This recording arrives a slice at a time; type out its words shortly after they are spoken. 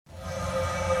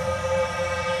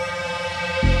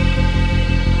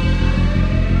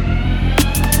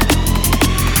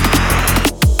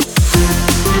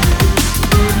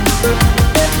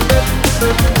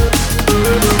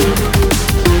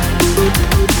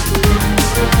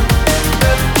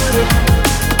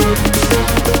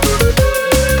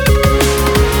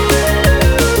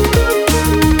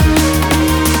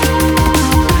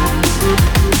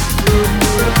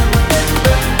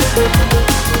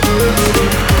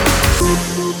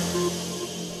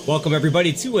Welcome,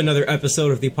 everybody, to another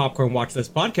episode of the Popcorn Watch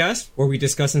List podcast, where we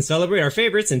discuss and celebrate our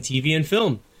favorites in TV and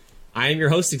film. I am your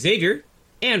host, Xavier,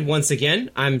 and once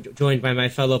again, I'm joined by my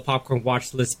fellow Popcorn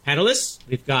Watch List panelists.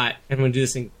 We've got, I'm going to do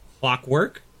this in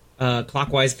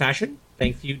clockwise fashion.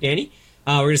 Thank you, Danny.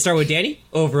 We're going to start with Danny,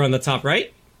 over on the top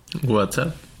right. What's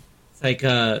up? It's like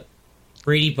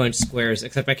Brady Bunch squares,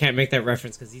 except I can't make that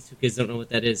reference because these two kids don't know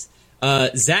what that is.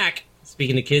 Zach,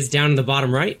 speaking to kids, down in the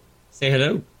bottom right. Say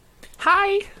hello.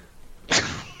 Hi.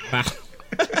 Wow.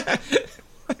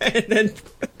 And then,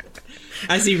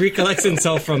 as he recollects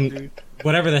himself from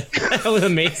whatever the hell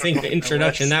amazing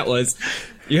introduction that was,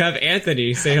 you have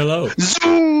Anthony. Say hello.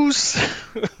 Zeus.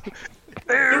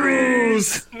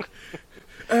 Ares.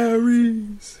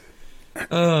 Ares.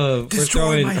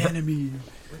 Destroy my enemy.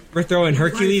 We're throwing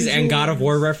Hercules and God of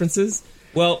War references.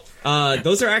 Well,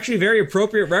 those are actually very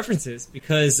appropriate references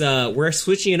because we're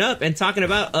switching it up and talking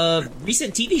about a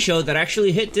recent TV show that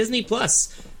actually hit Disney+.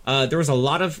 There was a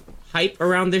lot of hype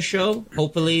around this show,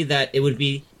 hopefully that it would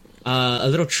be a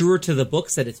little truer to the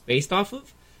books that it's based off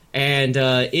of. And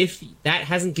if that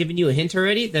hasn't given you a hint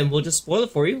already, then we'll just spoil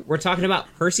it for you. We're talking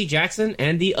about Percy Jackson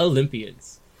and the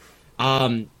Olympians.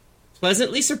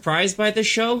 Pleasantly surprised by this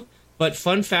show, but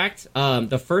fun fact,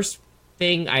 the first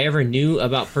thing I ever knew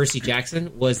about Percy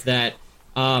Jackson was that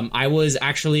I was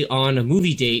actually on a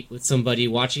movie date with somebody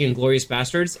watching Inglourious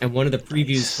Bastards, and one of the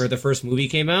previews for the first movie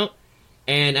came out.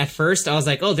 And at first I was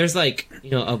like, oh, there's like,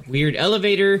 a weird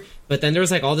elevator, but then there was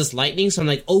like all this lightning, so I'm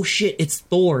like, oh shit, it's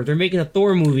Thor. They're making a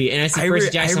Thor movie. And I see Percy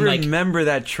Jackson, I remember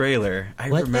that trailer. That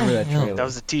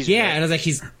was the teaser. Yeah, right? and I was like,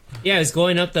 he's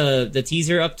going up the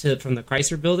teaser up to from the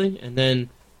Chrysler building, and then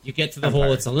you get to the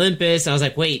whole it's Olympus, and I was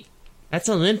like, wait, that's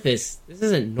Olympus. This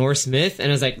isn't Norse myth. And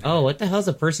I was like, oh, what the hell's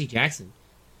a Percy Jackson?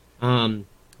 What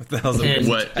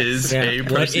is a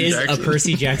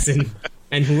Percy Jackson?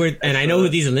 And and I know who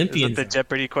these Olympians are. Is that the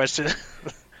Jeopardy question?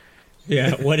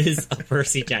 Yeah, what is a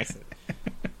Percy Jackson?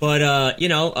 But I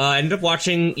ended up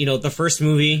watching, the first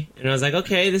movie, and I was like,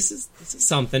 okay, this is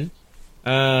something.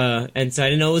 And so I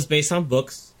didn't know it was based on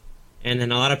books. And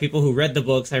then a lot of people who read the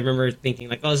books, I remember thinking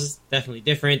like, oh, this is definitely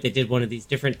different. They did one of these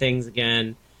different things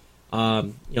again.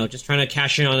 Just trying to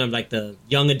cash in on like the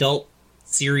young adult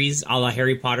series a la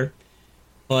Harry Potter.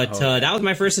 But that was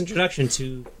my first introduction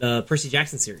to the Percy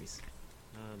Jackson series.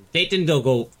 Date didn't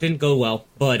go well,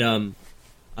 but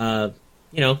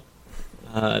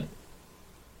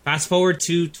fast forward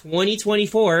to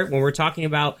 2024 when we're talking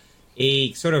about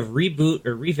a sort of reboot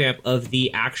or revamp of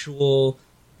the actual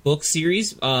book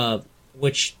series,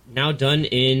 which now done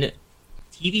in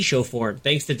TV show form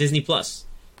thanks to Disney Plus.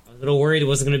 I was a little worried it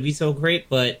wasn't going to be so great,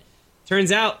 but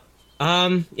turns out,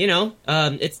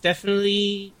 it's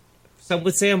definitely, some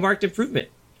would say, a marked improvement.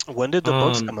 When did the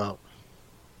books come out?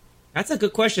 That's a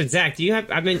good question, Zach. Do you have?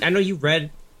 I mean, I know you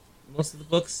read most of the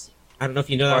books. I don't know if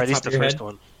you know that. Or off at the least top the of your first head.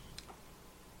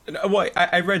 one. Well,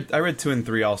 I read 2 and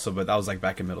 3 also, but that was like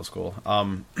back in middle school.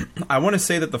 I want to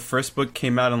say that the first book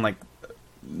came out in like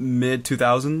mid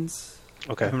 2000s.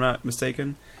 Okay, if I'm not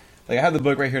mistaken. Like I have the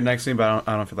book right here next to me, but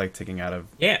I don't feel like taking out of.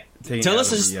 Yeah, tell us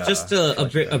just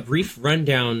a brief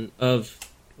rundown of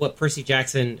what Percy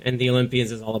Jackson and the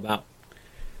Olympians is all about.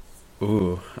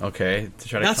 Ooh, okay. To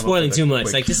try to not spoiling too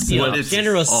much, like just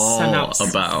general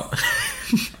synopsis about.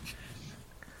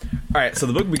 All right, so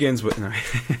the book begins with. No.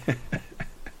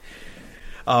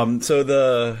 So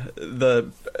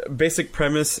the basic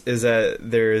premise is that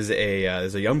there's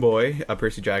a young boy,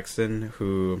 Percy Jackson,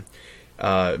 who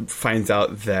finds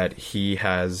out that he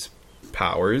has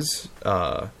powers,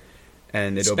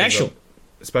 and it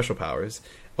special powers.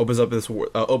 Opens up this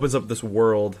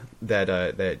world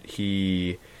that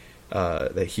he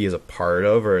is a part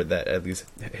of, or that at least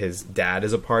his dad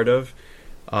is a part of,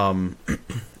 I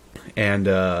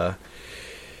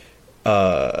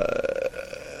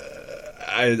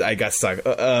got stuck.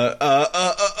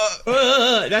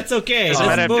 That's okay.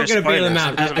 We're gonna bail him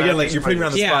out again. Like you're putting me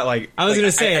on the spot. Like I was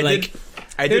gonna say,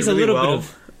 I did really well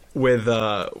with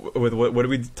what did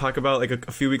we talk about like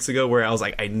a few weeks ago, where I was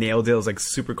like I nailed it. I was like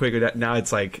super quick. Now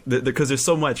it's like because there's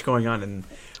so much going on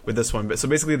with this one. But so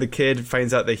basically, the kid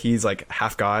finds out that he's like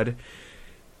half god,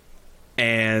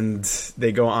 and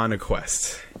they go on a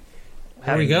quest.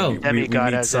 There we go. We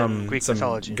meet some Greek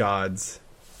mythology gods.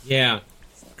 Yeah.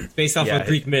 Based off of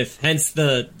Greek myth, hence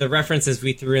the references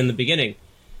we threw in the beginning.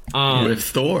 With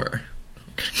Thor.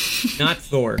 Not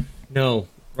Thor. No,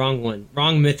 wrong one.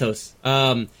 Wrong mythos.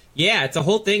 It's a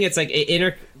whole thing. It's like it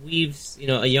interweaves,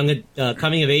 a young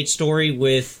coming of age story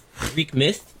with Greek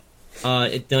myth.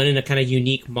 It done in a kind of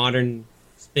unique modern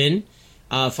spin.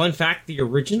 Fun fact: the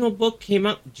original book came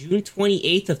out June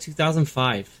 28th of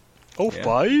 2005. Oh, yeah.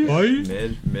 Five?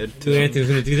 Mid. Anthony's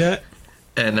gonna do that.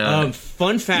 And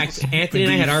fun fact: Anthony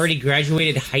and I had already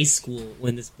graduated high school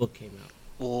when this book came out.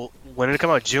 Well, when did it come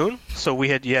out? June. So we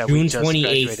had June we just 28th.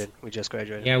 graduated. We just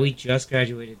graduated. Yeah, we just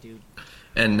graduated, dude.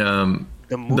 And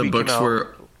the books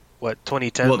were what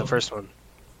 2010, the first one.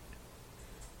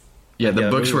 Yeah,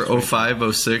 the books were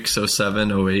 05, 06,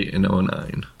 07, 08, and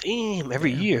 09. Damn,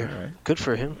 every year. Right. Good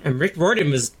for him. And Rick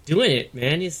Riordan was doing it,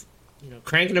 man. He's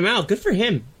cranking them out. Good for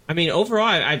him. I mean, overall,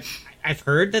 I've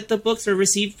heard that the books are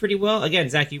received pretty well. Again,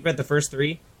 Zach, you read the first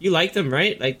 3. You like them,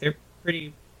 right? Like, they're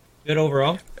pretty good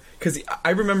overall. Because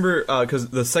I remember, because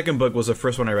the second book was the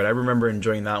first one I read. I remember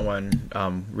enjoying that one,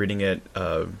 reading it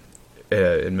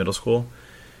in middle school.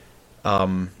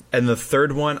 And the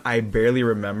third one, I barely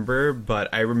remember,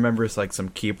 but I remember like some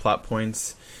key plot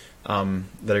points that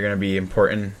are going to be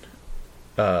important.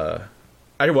 The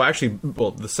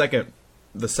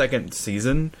second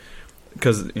season,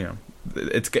 because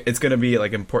it's going to be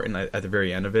like important at the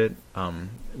very end of it, and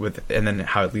then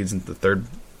how it leads into the third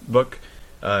book,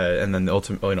 and then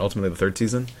ultimately the third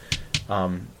season.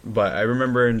 But I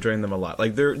remember enjoying them a lot.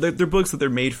 Like they're books that they're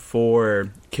made for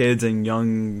kids and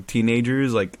young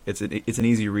teenagers. Like it's an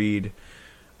easy read.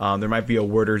 There might be a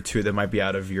word or two that might be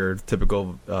out of your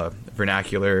typical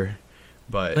vernacular,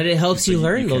 but it helps you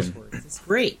learn those words. It's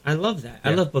great. I love that.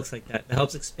 Yeah. I love books like that. That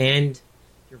helps expand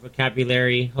your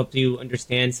vocabulary, helps you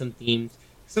understand some themes,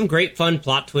 some great fun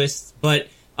plot twists. But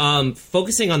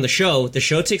focusing on the show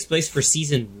takes place for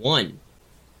season 1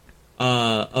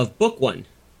 of book 1.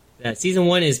 That season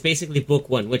 1 is basically book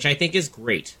 1, which I think is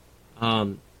great.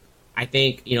 I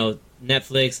think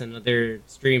Netflix and other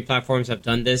streaming platforms have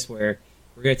done this, where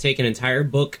we're going to take an entire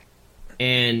book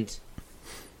and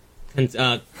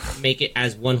make it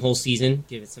as one whole season,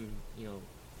 give it some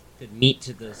good meat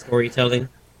to the storytelling.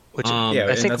 Which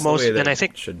I think most, and I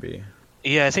think should be.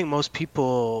 Yeah, I think most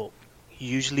people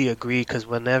usually agree, because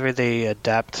whenever they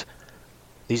adapt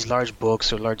these large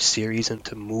books or large series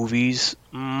into movies,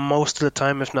 most of the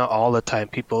time, if not all the time,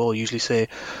 people usually say,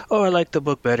 "Oh, I like the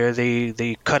book better.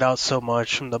 They cut out so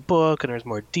much from the book, and there's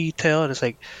more detail." And it's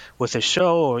like with a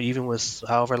show, or even with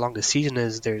however long the season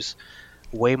is, there's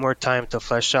way more time to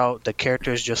flesh out the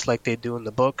characters just like they do in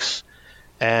the books,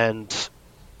 and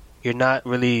you're not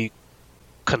really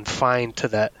confined to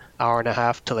that hour and a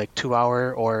half to like 2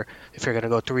 hour, or if you're gonna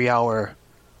go 3 hour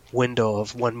window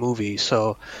of one movie.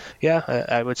 So yeah,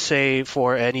 I would say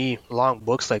for any long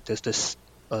books like this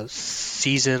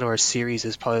season or series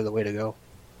is probably the way to go.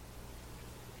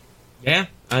 Yeah,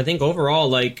 I think overall,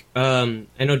 like, I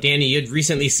know Danny, you'd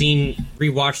recently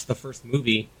rewatched the first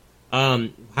movie. How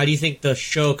do you think the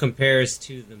show compares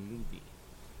to the movie?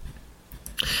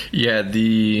 Yeah,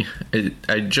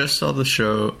 I just saw the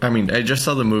show. I mean, I just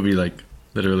saw the movie like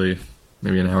literally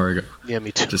maybe an hour ago. Yeah,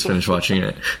 me too. Just finished watching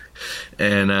it.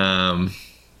 And,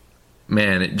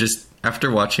 man, it just,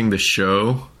 after watching the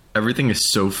show, everything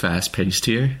is so fast-paced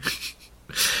here.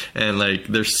 And, like,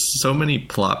 there's so many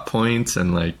plot points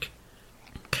and, like,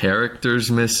 characters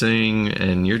missing,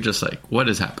 and you're just like, what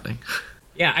is happening?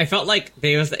 Yeah, I felt like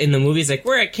they was in the movies, like,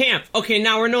 we're at camp. Okay,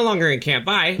 now we're no longer in camp.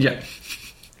 Bye. Yeah.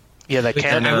 Yeah,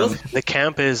 the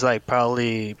camp is, like,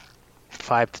 probably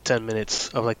 5 to 10 minutes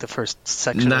of like the first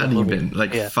section. Not of the movie. Even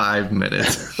like 5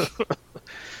 minutes.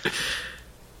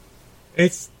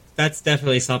 That's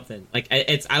definitely something. Like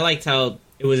I liked how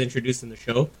it was introduced in the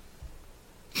show,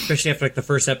 especially after like the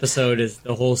first episode is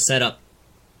the whole setup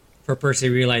for Percy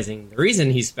realizing the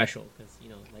reason he's special, because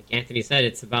like Anthony said,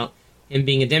 it's about him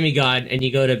being a demigod, and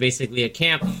you go to basically a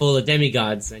camp full of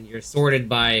demigods, and you're sorted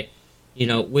by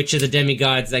which of the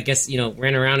demigods I guess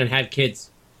ran around and had kids.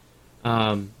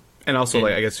 And also,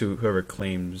 like, I guess whoever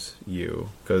claims you,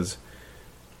 because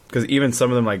even some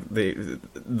of them, like,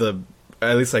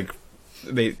 at least, like,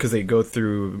 because they go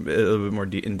through a little bit more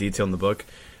in detail in the book,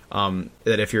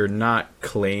 that if you're not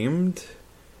claimed,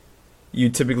 you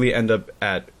typically end up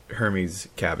at Hermes'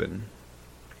 cabin,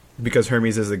 because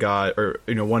Hermes is the god, or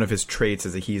one of his traits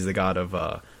is that he's the god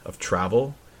of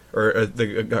travel, or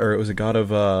it was a god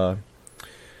of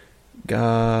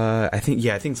I think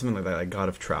something like that, like god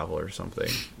of travel or something.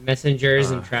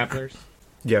 Messengers and travelers.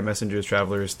 Yeah, messengers,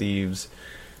 travelers, thieves.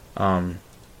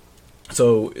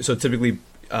 So typically,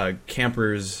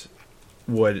 campers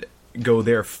would go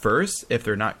there first if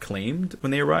they're not claimed when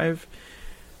they arrive,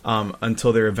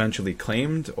 until they're eventually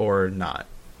claimed or not.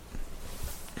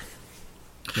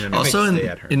 Also,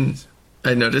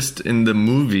 I noticed in the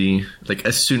movie, like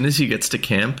as soon as he gets to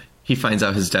camp, he finds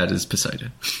out his dad is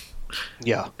Poseidon.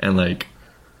 Yeah. And like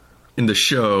in the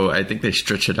show, I think they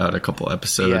stretch it out a couple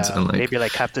episodes, and like maybe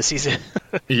like half the season.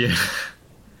 Yeah.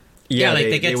 Yeah, like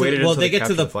they get to waited well, until they get to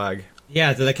captured the flag.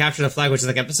 Yeah, to the capture the flag, which is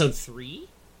like episode 3,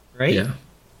 right? Yeah.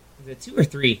 Is it 2 or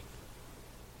 3?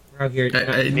 We're out here.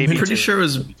 I'm Maybe pretty two. sure it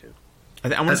was. Maybe two. I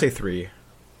want to say 3. It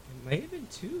might have been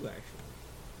 2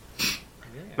 actually.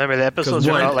 Yeah. Remember, the episodes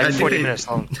are one- about like I think 40 they- minutes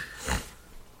long.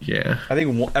 Yeah. I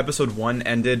think episode 1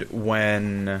 ended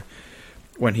when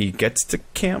he gets to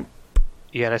camp.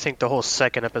 Yeah, and I think the whole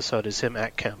second episode is him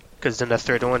at camp, because then the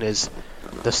third one is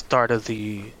the start of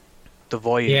the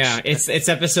voyage. Yeah, it's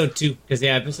episode 2 because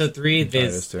episode 3 it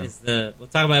is is too. the. We'll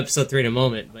talk about episode 3 in a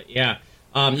moment, but yeah,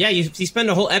 you spend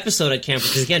a whole episode at camp,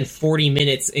 which is again 40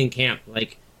 minutes in camp,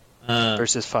 like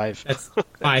versus 5. that's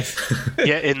 5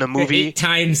 Yeah, in the movie, 8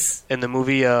 times. in the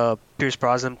movie, Pierce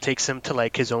Brosnan takes him to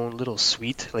like his own little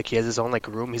suite. Like he has his own like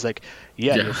room. He's like,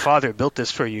 yeah, Yeah. your father built this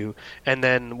for you. And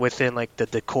then within like the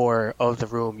decor of the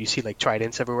room, you see like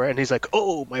tridents everywhere. And he's like,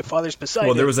 oh, my father's beside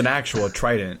Well, there him. was an actual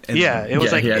trident. Yeah, it was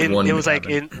Yeah, like he had one it in was the like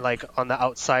cabin. in like on the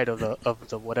outside of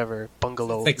the whatever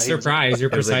bungalow. Like that he was in. surprise,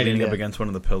 you're It was like Poseidon. leaning up yeah. against one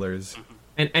of the pillars.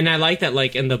 And I like that,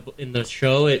 like in the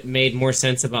show, it made more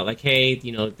sense about like, hey,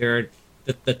 there are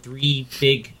the 3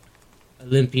 big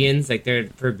Olympians, like they're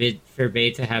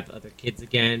forbade to have other kids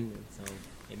again, and so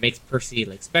it makes Percy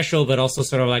like special, but also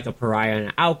sort of like a pariah and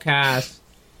an outcast,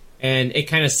 and it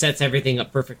kind of sets everything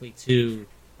up perfectly to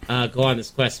go on this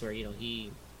quest where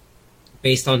he,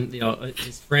 based on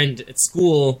his friend at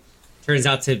school, turns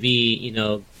out to be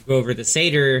Grover the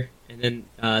Satyr, and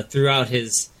then throughout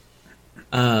his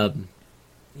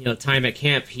time at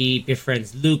camp, he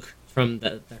befriends Luke from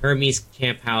the Hermes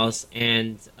camp house,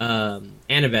 and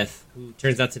Annabeth, who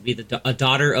turns out to be a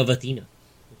daughter of Athena,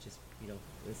 which is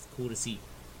it's cool to see.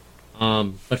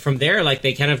 But from there, like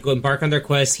they kind of embark on their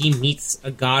quest. He meets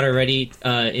a god already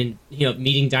in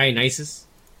meeting Dionysus,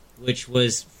 which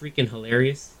was freaking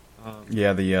hilarious.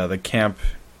 Yeah, the camp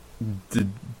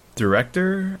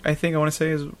director, I think I want to say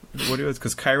is what it was,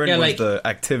 because Chiron Yeah, was like- the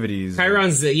activities.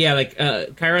 Chiron's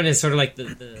Chiron is sort of like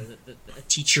the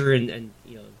teacher and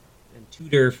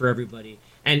tutor for everybody.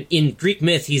 And in Greek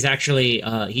myth, he's actually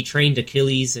he trained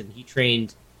Achilles, and he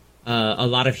trained a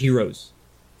lot of heroes.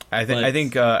 I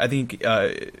think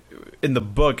in the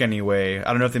book anyway. I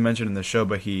don't know if they mentioned in the show,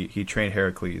 but he trained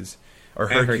Heracles or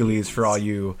Hercules for all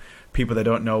you people that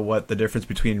don't know what the difference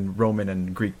between Roman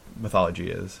and Greek mythology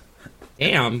is.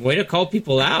 Damn, way to call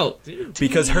people out, dude.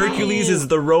 Because Hercules is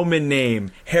the Roman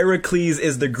name, Heracles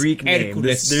is the Greek name.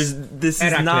 Hercules. This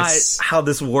is not Heracles. how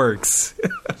this works.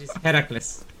 Just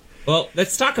Heracles. Well,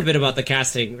 let's talk a bit about the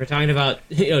casting. We're talking about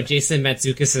Jason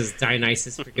Mantzoukas as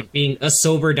Dionysus, freaking being a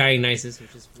sober Dionysus,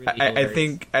 which is really I hilarious.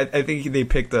 think they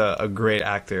picked a great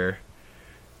actor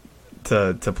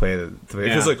to play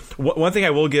because Yeah. like one thing I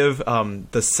will give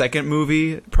the second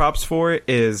movie props for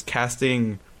is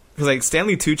casting, because like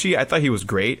Stanley Tucci, I thought he was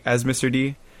great as Mr.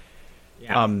 D.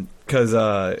 Yeah. Because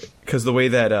the way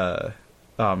that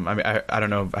I mean I don't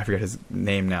know, I forget his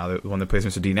name now, the one that plays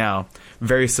Mr. D now,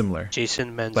 very similar,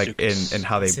 Jason Mantzoukas. like in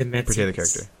how they Jason portray the Mantzoukas.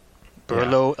 character.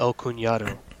 Burlo El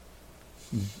Cunado.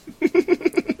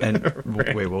 And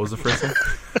wait, what was the first one?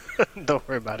 Don't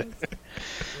worry about it.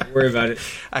 Don't worry about it.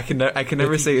 I can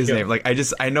never say his Go. name. Like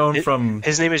I know him from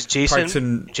His name is Jason. Parks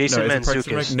and Jason no, is it Parks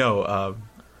and Rec? Mantzoukas.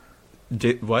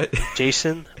 No, what?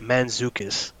 Jason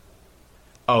Mantzoukas.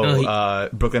 Oh, No,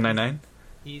 Brooklyn Nine-Nine.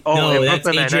 No, in that's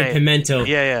Brooklyn Adrian Nine-Nine. Pimento.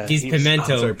 Yeah. He's He's-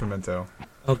 Pimento. Oh, sorry, Pimento.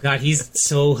 Oh god, he's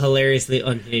so hilariously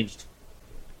unhinged.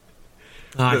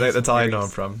 God, he's That's all I know him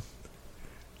hilarious. from.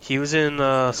 He was in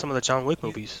some of the John Wick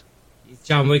movies. He's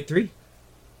John Wick 3.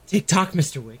 TikTok,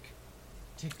 Mr. Wick.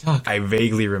 TikTok. I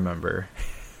vaguely remember.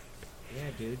 Yeah,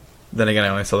 dude. Then again, I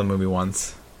only saw the movie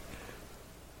once.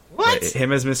 What? But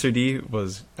him as Mr. D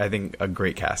was, I think, a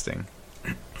great casting.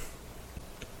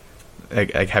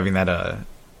 Like having that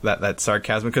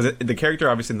sarcasm, because the character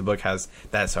obviously in the book has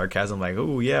that sarcasm, like,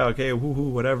 oh yeah, okay, woo-hoo,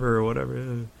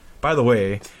 whatever. By the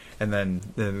way, and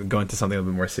then go into something a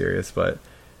little bit more serious, but.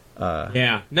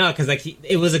 Yeah, no, because like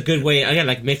it was a good way. Again,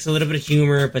 like mix a little bit of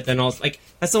humor, but then also like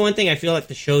that's the one thing I feel like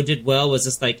the show did well was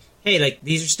just like, hey, like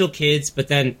these are still kids, but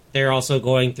then they're also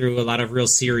going through a lot of real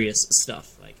serious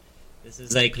stuff. Like this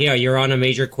is like, yeah, you're on a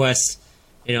major quest,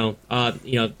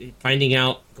 finding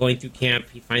out, going through camp,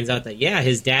 he finds out that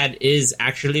his dad is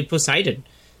actually Poseidon,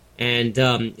 and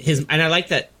I like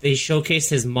that they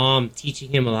showcased his mom teaching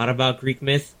him a lot about Greek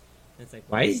myth. And it's like,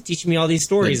 why is he teaching me all these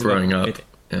stories Like growing about up. myth?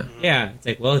 Yeah. Yeah, it's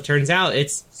like, well, it turns out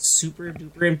it's super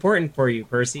duper important for you,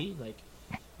 Percy. Like,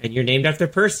 and you're named after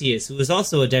Perseus, who is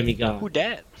also a demigod. Who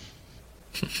dat?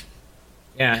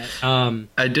 Yeah.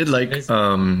 I did like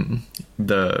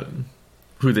the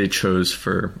who they chose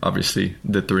for obviously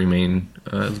the 3 main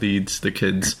leads, the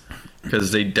kids.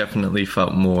 because they definitely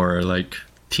felt more like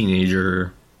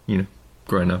teenager,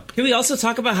 growing up. Can we also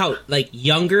talk about how like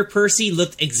younger Percy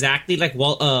looked exactly like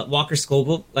Walker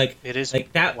Scobell? Like It is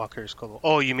like that. Walker Scobell.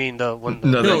 Oh, you mean the one?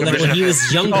 No, No, like when he was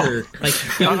Oh. younger,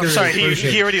 like younger. I'm sorry,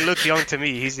 version. he already looked young to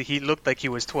me. He looked like he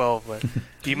was 12. But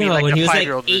you mean No, like when he the was like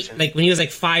 5-year-old 8, version? like when he was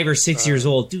like 5 or 6 years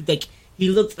old, dude. Like he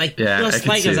looked like Yeah, I just can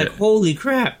like I was see like, it. holy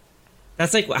crap.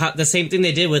 That's like the same thing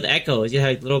they did with Echo. You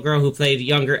had a little girl who played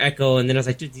younger Echo, and then I was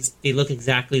like, dude, they look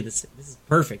exactly the same. This is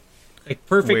perfect. Like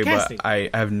perfect Wait, casting. but I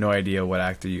have no idea what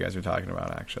actor you guys are talking about,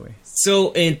 actually.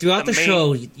 So, and throughout the The main-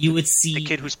 show, you would see the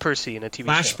kid who's Percy in a TV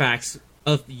show. flashbacks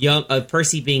of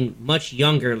Percy being much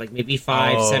younger, like maybe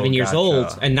 5, Oh, 7 years gotcha.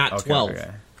 old, and not Okay, 12. okay.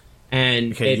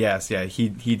 And Okay, it- yes, yeah, he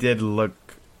did look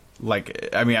like.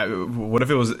 I mean, what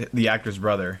if it was the actor's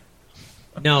brother?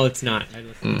 no, it's not. I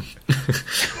looked,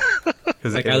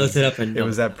 'Cause I looked it up and it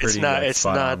was that pretty. not- like, it's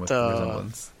spot on not, with the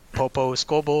resemblance. Popo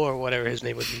Scobell or whatever his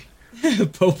name would be.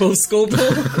 Popo Scobell.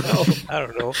 Oh, I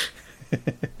don't know.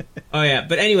 Oh yeah,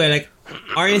 but anyway, like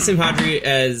Aryan Simhadri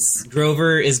as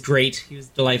Grover is great. He was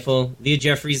delightful. Leah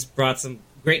Jeffries brought some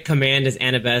great command as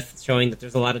Annabeth, showing that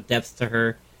there's a lot of depth to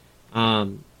her.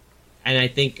 And I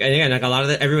think again, like a lot of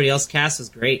everybody else cast was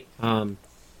great. If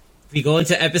we go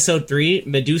into episode 3,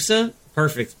 Medusa,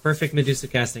 perfect Medusa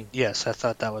casting. Yes, I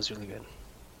thought that was really good.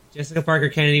 Jessica Parker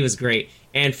Kennedy was great,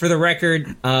 and for the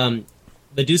record,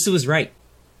 Medusa was right.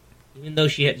 Even though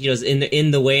she was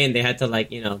in the way, and they had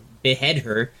to behead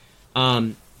her.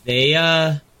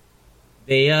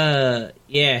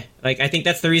 Yeah, like I think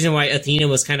that's the reason why Athena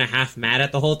was kind of half mad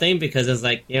at the whole thing, because it's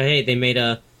like, hey, they made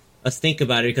us think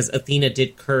about it, because Athena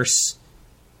did curse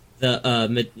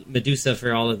the Medusa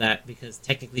for all of that, because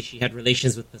technically she had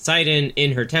relations with Poseidon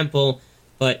in her temple,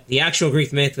 but the actual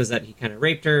Greek myth was that he kind of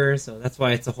raped her, so that's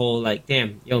why it's a whole like,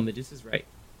 damn, Medusa's right.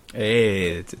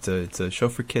 Hey, it's a show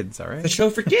for kids, all right? It's a show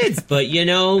for kids, but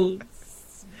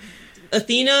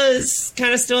Athena is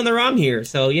kind of still in the wrong here,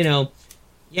 so yeah, I'm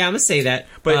gonna say that.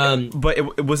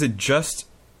 But was it just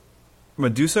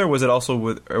Medusa, or was it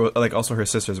also also her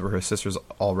sisters? Were her sisters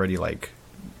already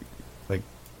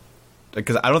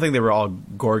because I don't think they were all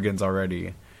Gorgons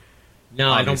already. No,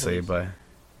 obviously, I don't. but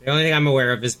The only thing I'm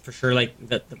aware of is for sure like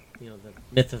the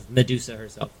myth of Medusa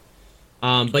herself.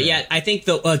 But yeah, I think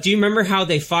do you remember how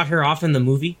they fought her off in the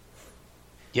movie?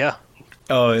 Yeah.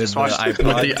 oh, Just the watched it.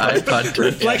 iPod. The iPod.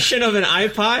 Reflection of an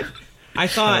iPod. I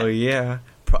thought Oh yeah,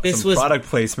 This some was- product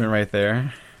placement right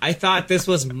there. I thought this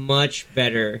was much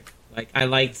better. Like I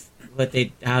liked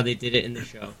how they did it in the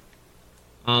show.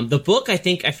 The book, I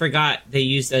think I forgot they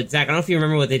used Zach. I don't know if you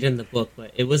remember what they did in the book,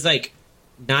 but it was like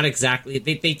not exactly.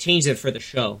 They changed it for the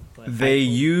show. But They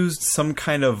used some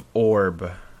kind of orb.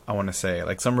 I want to say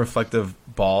like some reflective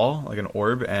ball, like an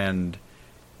orb, and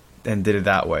did it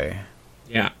that way.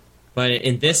 Yeah, but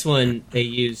in this one they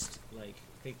used like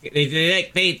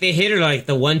they hit her like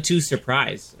the 1-2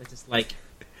 surprise. It's just like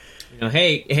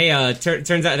hey,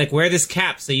 turns out like wear this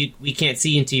cap so we can't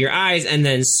see into your eyes, and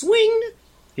then swing.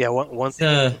 Yeah, one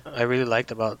thing I really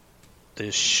liked about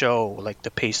the show, like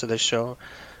the pace of the show,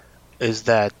 is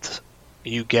that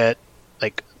you get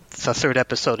like the third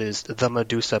episode is the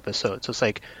Medusa episode. So it's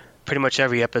like pretty much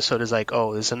every episode is like,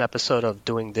 oh, there's an episode of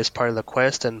doing this part of the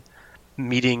quest and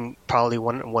meeting probably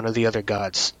one of the other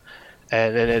gods.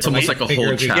 And It's almost like a Figure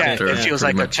whole it- yeah, chapter. it feels pretty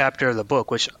like a much. chapter of the book,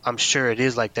 which I'm sure it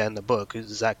is like that in the book.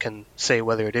 Zach can say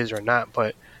whether it is or not,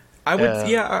 but I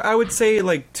would say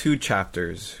like 2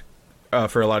 chapters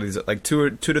for a lot of these, like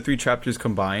 2 to 3 chapters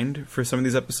combined for some of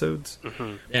these episodes.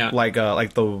 Yeah, Like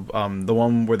the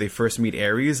one where they first meet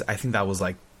Ares. I think that was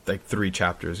like 3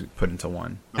 chapters put into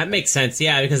one. that makes sense.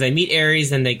 Yeah, because they meet Ares,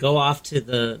 then they go off to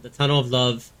the Tunnel of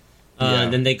Love, Yeah.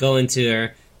 and then they go into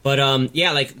her. But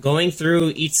yeah, like going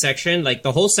through each section, like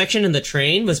the whole section in the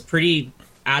train was pretty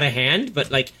out of hand. But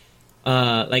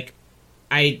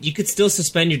you could still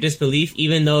suspend your disbelief,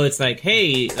 even though it's like,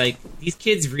 hey, like these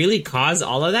kids really cause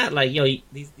all of that. Like,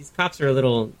 these cops are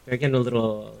they're getting a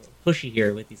little pushy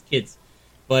here with these kids.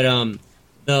 But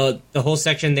the whole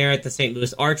section there at the St.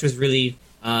 Louis Arch was really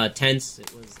tense.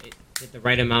 It did the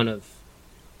right amount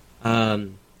of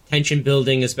tension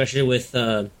building, especially with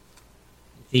the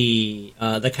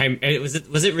chimera. Was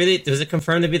it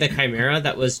confirmed to be the chimera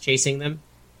that was chasing them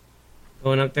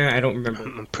going up there? I don't remember.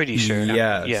 I'm pretty sure.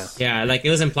 Yes. Yeah. Yeah, like it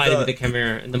was implied to be the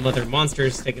chimera and the mother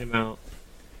monsters taking them out.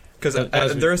 Because That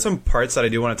was there are some parts that I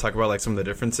do want to talk about, like some of the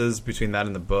differences between that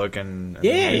and the book and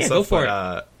Yeah, the yeah, stuff, go for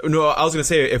but, No, I was gonna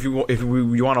say if you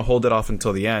want to hold it off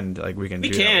until the end, like we can. We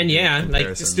do that. can, We yeah. do Like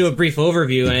just do a brief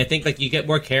overview, and I think like you get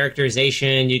more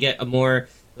characterization, you get a more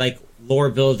like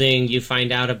lore building. You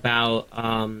find out about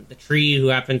the tree who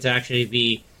happened to actually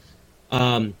be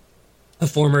a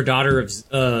former daughter of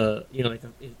like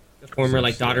a former Zeus,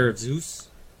 like daughter yeah. of Zeus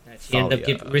that she ended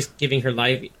Thalia. up giving her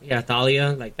life. Yeah,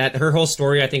 Thalia, like that. Her whole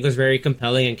story I think was very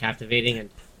compelling and captivating, and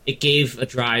it gave a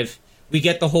drive. We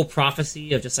get the whole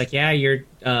prophecy of just like, yeah, you're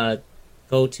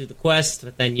go to the quest,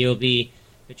 but then you'll be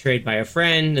betrayed by a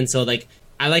friend, and so like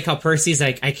I like how Percy's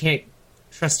like, I can't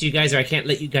trust you guys, or I can't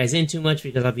let you guys in too much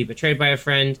because I'll be betrayed by a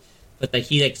friend. But like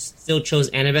he like still chose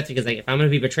Annabeth because like if I'm gonna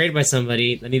be betrayed by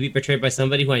somebody, let me be betrayed by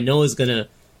somebody who I know is gonna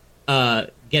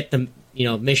get the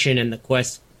mission and the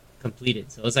quest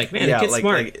completed. So it's like, man, the kid's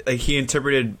smart. Like he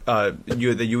interpreted that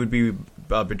you would be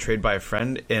betrayed by a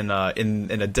friend in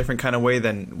a different kind of way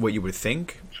than what you would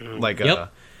think.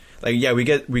 Yep. We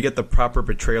get the proper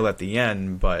betrayal at the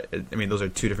end, but I mean those are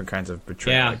two different kinds of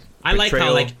betrayal. Yeah, Like, I like how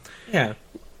betrayal like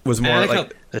was more I like like. how-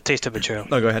 The taste of betrayal.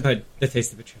 No, go ahead. the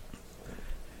taste of betrayal.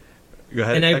 Go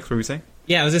ahead. And X, what were you saying?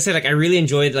 Yeah, I was gonna say like I really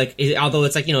enjoyed like although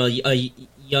it's like a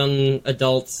young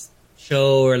adult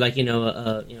show or like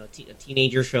a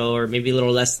teenager show or maybe a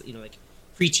little less like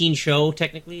preteen show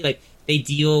technically, like they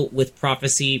deal with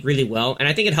prophecy really well, and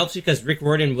I think it helps because Rick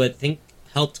Riordan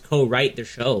helped co-write the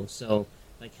show, so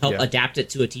like help adapt it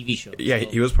to a TV show. Yeah, so,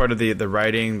 he was part of the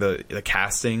writing, the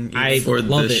casting. For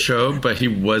love the it. show, but he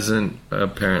wasn't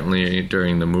apparently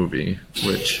during the movie,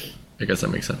 which I guess that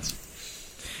makes sense.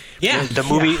 Yeah, The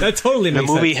movie. that totally The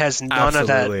makes movie sense. has none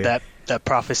Absolutely. of that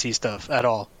prophecy stuff at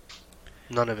all.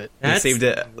 None of it. They That's saved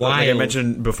it, like I wild.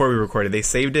 mentioned before we recorded. They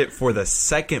saved it for the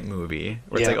second movie,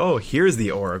 where it's Yeah. like, oh, here's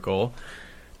the Oracle,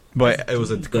 but it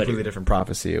was a Good. completely different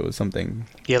prophecy. It was something.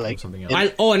 Yeah, like something else.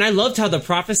 And I loved how the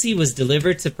prophecy was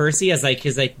delivered to Percy as like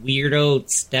his like weirdo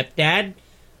stepdad.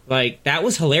 Like that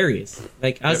was hilarious.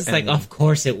 Like I was just like, And- of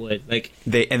course it would. Like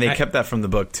They I- kept that from the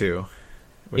book too.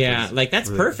 which yeah, was like that's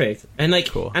really perfect. And like,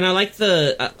 cool. and I like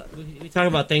we talk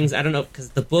about things. I don't know because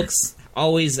the books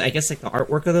always, I guess, like the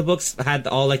artwork of the books had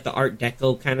all like the Art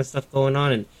Deco kind of stuff going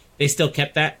on, and they still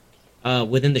kept that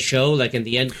within the show, like in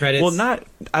the end credits. Well,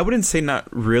 I wouldn't say not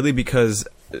really because,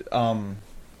 I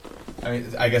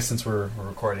mean, I guess since we're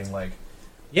recording, like,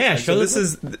 yeah. so this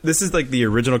is like the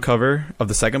original cover of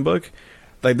the second book.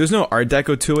 Like, there's no Art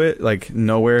Deco to it, like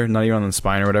nowhere, not even on the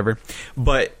spine or whatever.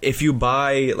 But if you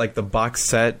buy like the box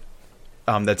set,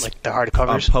 that's like the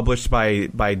hardcovers. published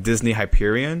by Disney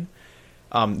Hyperion,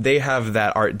 they have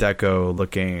that Art Deco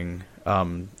looking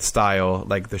style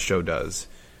like the show does,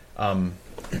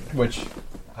 which.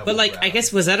 But like, I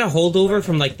guess was that a holdover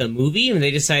from like the movie, and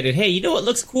they decided, hey, you know what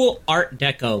looks cool? Art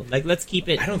Deco. Like, let's keep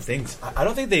it. I don't think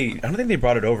they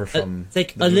brought it over from. It's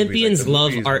like the movies. Olympians Like, the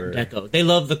love movies Art were- Deco. They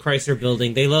love the Chrysler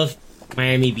Building. They love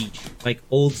Miami Beach, like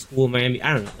old school Miami.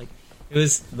 I don't know. Like it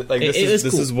was. Like it was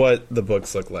this cool. is what the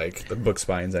books look like. The book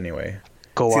spines anyway.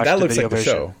 Go See, watch that the looks video like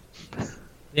the version. show.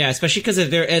 Yeah, especially because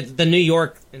of the New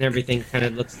York and everything kind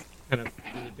of looks kind of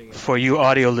really big. For you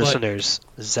audio listeners,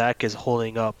 Zach is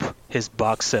holding up his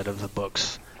box set of the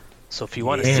books. So if you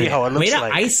want to Man, see how it way looks to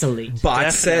like, isolate.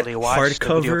 Box set, definitely watch the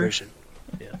video hardcover. version.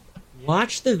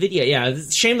 Watch the video. Yeah, this is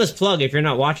a shameless plug if you're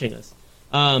not watching us.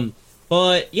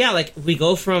 But yeah, like we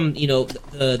go from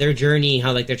their journey,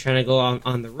 how like they're trying to go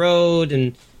on the road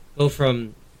and go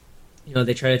from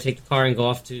they try to take the car and go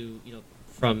off to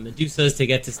from Medusa's to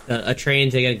get to a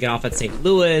train to get off at St.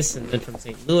 Louis, and then from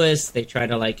St. Louis they try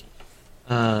to like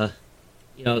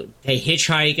they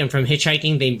hitchhike, and from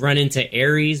hitchhiking they run into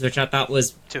Ares, which I thought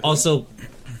was To who? also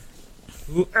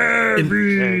There you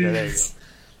go. There you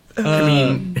go. I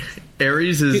mean,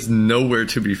 Ares is nowhere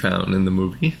to be found in the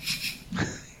movie.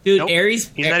 dude. Nope. Ares,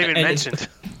 He's not even and- mentioned.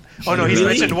 Oh no, he's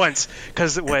Really? mentioned once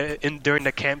because during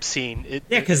the camp scene,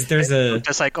 Yeah, because there's a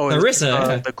just like Clarissa,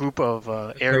 yeah. the group of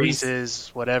Clarice.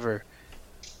 Ares whatever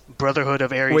Brotherhood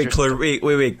of Ares. Wait, or something.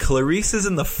 wait. Clarice is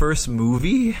in the first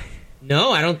movie,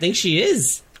 no. I don't think she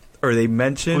is. or they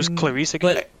mentioned Who's Clarice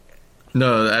again? But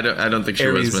No, I don't think she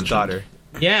was Ares' mentioned. daughter.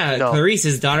 yeah, No.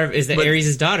 Clarice's daughter is But-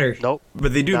 Ares' daughter. Nope.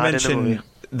 But they do Not in the movie. mention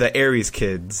the Ares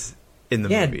kids in the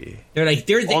Yeah, movie. they're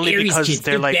the Only Ares because kids.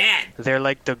 they're They're like bad. they're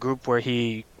like the group where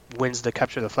he wins the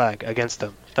capture the flag against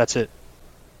them. That's it.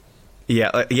 Yeah,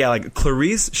 like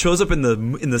Clarice shows up in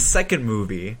the second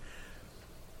movie,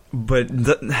 but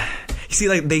you see,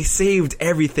 like they saved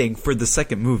everything for the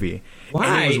second movie. Why?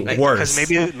 And it was Like, worse.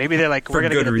 Because maybe they're like, For we're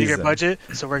gonna good get a bigger reason. budget,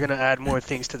 so we're gonna add more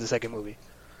things to the second movie.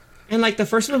 And like the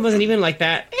first one wasn't even like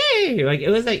that. Hey, like it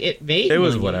was like it made. It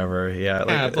was money. whatever. Yeah,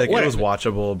 but like it was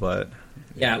whatever. watchable, but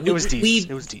Yeah, It was decent.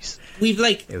 It was decent. We've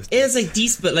like It was it was like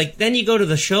decent, but like then you go to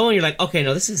the show and you're like, okay,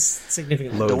 no, this is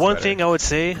significantly Loads The one better. thing I would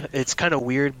say, it's kind of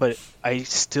weird, but I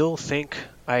still think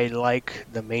I like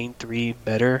the main three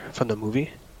better from the movie.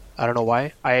 I don't know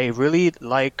why. I really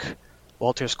like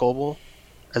Walter Scobell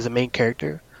as a main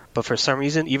character. But for some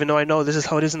reason, even though I know this is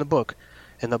how it is in the book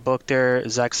there,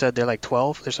 Zach said they're like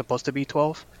 12. They're supposed to be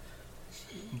 12.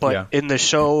 But in the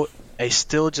show, I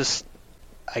still just,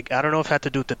 I don't know if it had to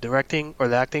do with the directing or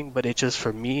the acting, but it just,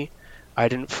 for me, I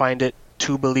didn't find it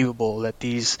too believable that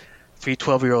these 3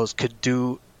 12-year-olds could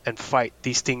do and fight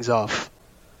these things off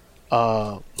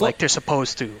like they're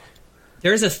supposed to.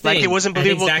 There's a thing. Like, it wasn't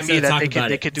believable to me that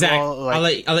they could do Zach, all,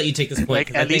 like... I'll let you take this point.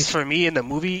 Like, at least for me in the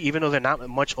movie, even though they're not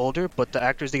much older, but the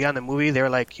actors they got in the movie, they're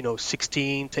like,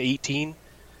 16 to 18.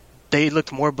 They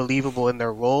looked more believable in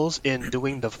their roles in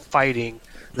doing the fighting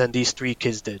than these 3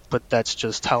 kids did. But that's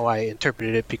just how I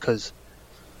interpreted it because,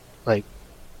 like,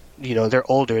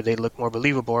 they're older, they look more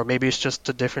believable. Or maybe it's just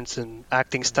a difference in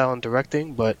acting style and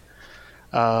directing, but...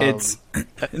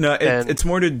 it's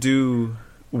more to do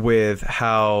with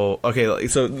how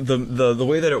so the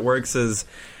way that it works is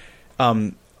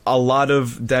a lot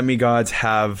of demigods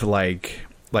have like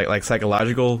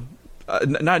psychological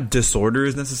not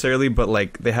disorders necessarily, but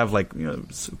like they have like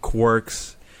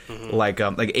quirks, like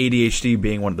ADHD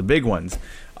being one of the big ones.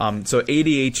 So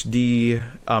ADHD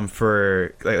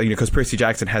for because Percy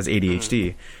Jackson has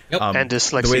ADHD, and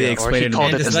dyslexia. The way they explain it,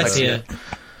 called it dyslexia.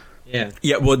 Yeah.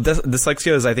 Well,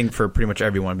 dyslexia is, I think, for pretty much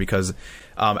everyone because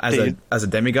as a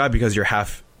demigod, because you're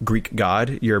half Greek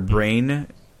god, your brain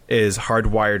is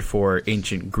hardwired for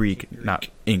ancient Greek, not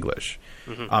English.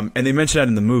 And they mention that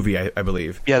in the movie, I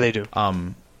believe. Yeah, they do.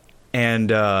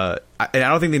 And I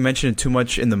don't think they mention it too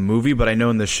much in the movie, but I know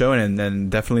in the show and then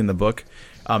definitely in the book,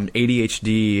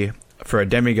 ADHD for a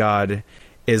demigod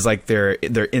is like their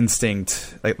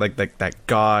instinct, like that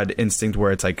god instinct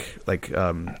where it's like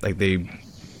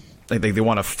they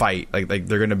want to fight, like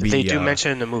they're gonna be. They do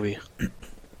mention in the movie.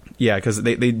 Yeah, because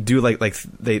they do like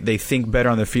they think better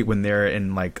on their feet when they're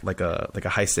in like a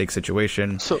high stakes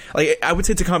situation. So like I would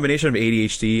say it's a combination of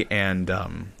ADHD and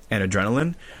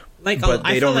adrenaline. But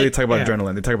they don't really talk about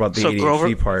adrenaline. They talk about the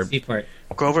ADHD part.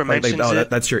 Grover mentions it.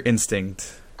 That's your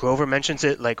instinct. Grover mentions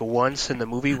it like once in the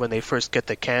movie when they first get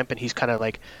to camp, and he's kind of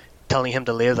like telling him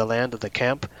the lay of the land of the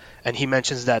camp, and he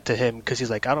mentions that to him because he's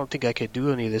like, I don't think I could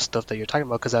do any of this stuff that you're talking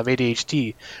about because I have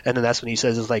ADHD. And then that's when he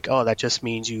says, it's like, oh, that just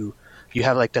means you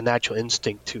have like the natural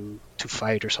instinct to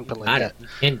fight or something like that. You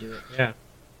can do it, yeah.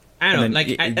 I don't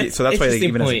know, so that's why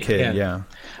even as a kid,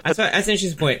 That's an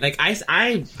interesting point. Like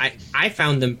I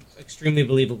found them extremely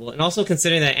believable, and also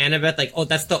considering that Annabeth, like, oh,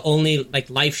 that's the only like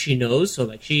life she knows, so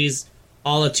like she's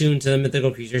all attuned to the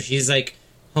mythical creatures. She's like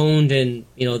honed in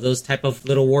those type of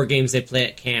little war games they play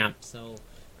at camp. So,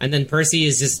 and then Percy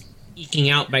is just eking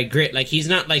out by grit. Like he's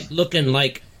not like looking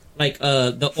like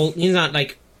the old. He's not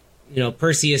like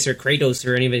Perseus or Kratos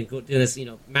or anything doing this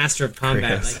master of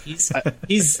combat. Kratos. Like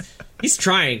he's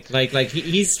trying. Like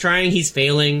he's trying. He's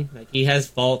failing. Like he has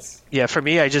faults. Yeah, for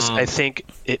me, I think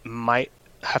it might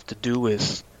have to do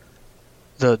with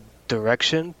the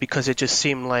direction because it just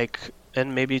seemed like.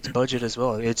 And maybe it's budget as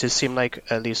well. It just seemed like,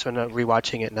 at least when I'm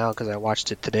rewatching it now, because I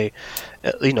watched it today,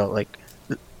 like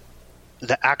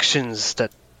the actions that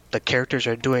the characters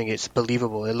are doing, it's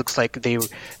believable. It looks like they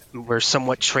were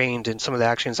somewhat trained in some of the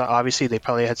actions. Obviously, they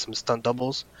probably had some stunt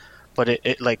doubles, but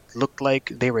it like looked like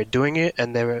they were doing it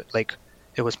and they were like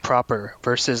it was proper.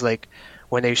 Versus like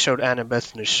when they showed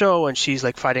Annabeth in the show and she's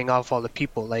like fighting off all the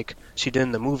people like she did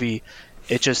in the movie,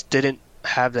 it just didn't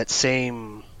have that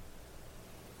same.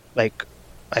 Like,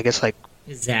 I guess like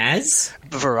pizzazz,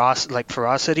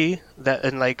 ferocity that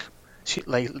and like she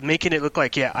like making it look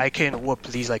like I can whoop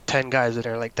these like 10 guys that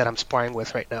are like that I'm sparring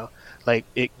with right now. Like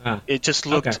it just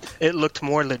looked it looked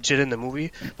more legit in the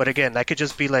movie. But again, that could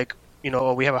just be like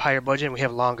we have a higher budget and we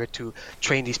have longer to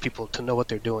train these people to know what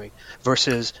they're doing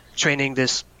versus training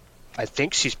this. I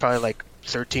think she's probably like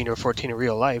 13 or 14 in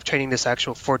real life, training this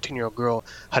actual 14-year-old girl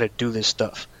how to do this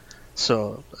stuff.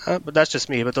 So, but that's just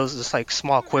me. But those are just like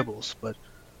small quibbles. But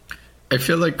I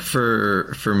feel like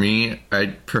for me, I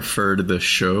preferred the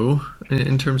show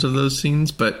in terms of those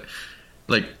scenes. But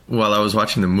like while I was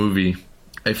watching the movie,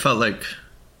 I felt like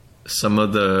some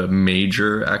of the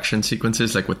major action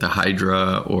sequences, like with the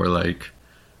Hydra or like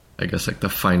I guess like the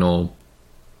final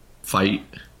fight,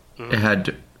 it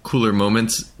had cooler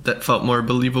moments that felt more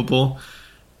believable.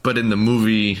 But in the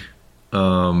movie.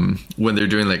 When they're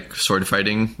doing like sword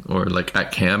fighting or like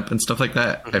at camp and stuff like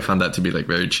that, I found that to be like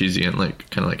very cheesy and like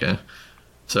kind of like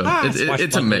so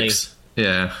it's a mix.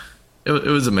 Yeah, it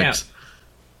was a mix.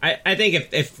 Yeah. I think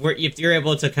if you're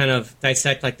able to kind of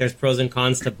dissect like there's pros and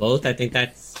cons to both, I think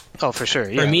that's for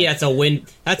sure. For me, that's a win.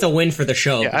 That's a win for the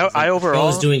show. Yeah, I overall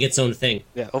is doing its own thing.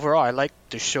 Yeah, overall, I like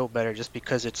the show better just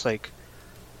because it's like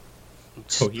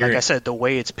Like I said, the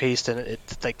way it's paced and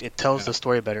it tells the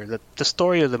story better. The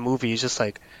story of the movie is just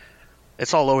like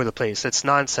it's all over the place. It's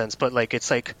nonsense, but like it's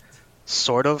like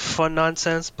sort of fun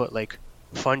nonsense, but like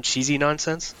fun cheesy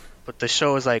nonsense. But the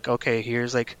show is like, okay,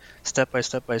 here's like step by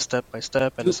step by step by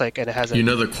step, and it's like, and it has You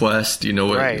know the quest, you know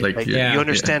what, right, like, you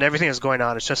understand everything that's going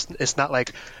on. It's not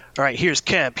like, all right, here's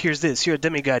camp, here's this, you're a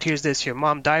demigod, here's this, your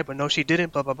mom died, but no, she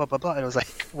didn't, blah blah blah blah blah. And it was like,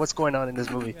 what's going on in this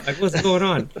movie? Like, what's going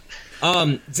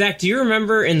on? Zach, do you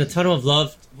remember in the Tunnel of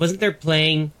Love? Wasn't there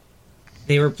playing?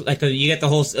 They were like, you get the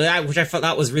whole, which I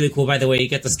thought was really cool. By the way, you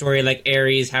get the story like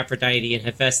Ares, Aphrodite, and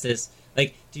Hephaestus.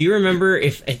 Like, do you remember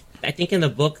if I think in the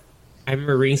book? I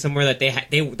remember reading somewhere that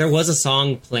there was a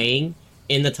song playing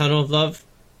in the Tunnel of Love,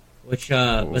 which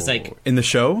was like in the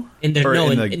show. In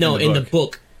the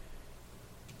book,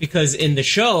 because in the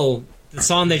show the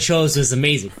song they chose was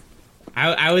amazing.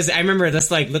 I remember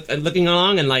just like looking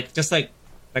along and like just like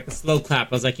a slow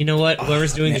clap. I was like, you know what,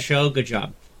 whoever's doing the show, good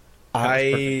job.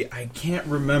 I can't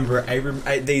remember.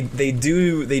 They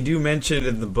do mention it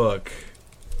in the book.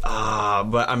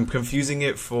 But I'm confusing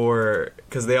it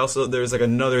because there's like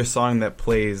another song that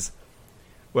plays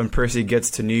when Percy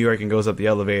gets to New York and goes up the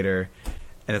elevator,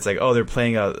 and it's like, oh, they're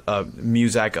playing a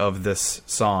music of this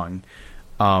song.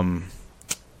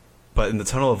 But in the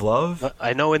Tunnel of Love,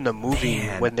 I know in the movie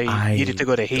when they needed to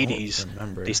go to Hades,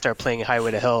 they start playing Highway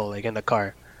to Hell like in the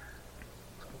car.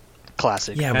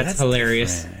 Classic. Yeah, that's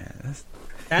hilarious.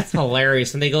 That's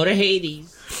hilarious when they go to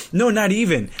Hades. No, not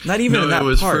even. No, in that it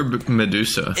was part. For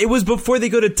Medusa. It was before they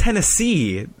go to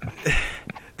Tennessee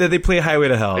that they play Highway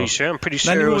to Hell. Are you sure? I'm pretty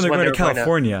sure not it even was when when they're they going were to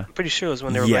California. I'm pretty sure it was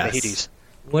when they were going to Hades.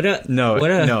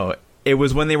 No. It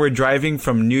was when they were driving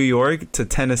from New York to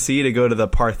Tennessee to go to the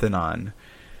Parthenon.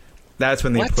 That's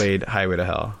when they played Highway to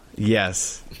Hell.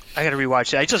 Yes. I gotta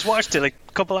rewatch it. I just watched it like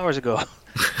a couple hours ago.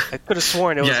 I could have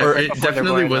sworn it was. Yeah, it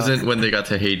definitely wasn't when they got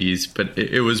to Hades, but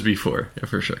it was before,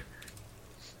 for sure.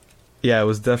 Yeah, it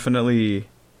was definitely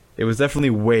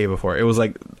way before. It was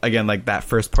like, again, like that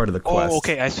first part of the quest. Oh,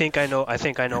 okay. I think I know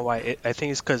why. I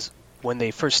think it's because when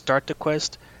they first start the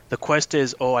quest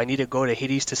is, oh, I need to go to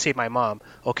Hades to save my mom.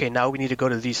 Okay, now we need to go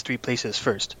to these 3 places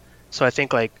first. So I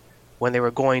think like when they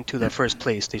were going to the first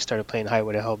place, they started playing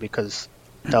Highway to Hell because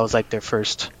that was like their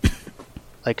first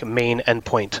like main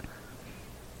endpoint.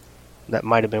 That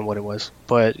might have been what it was.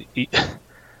 But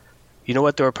you know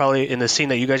what? They were probably in the scene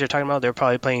that you guys are talking about. They were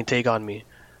probably playing "Take on Me."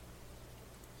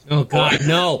 Oh God,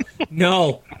 no!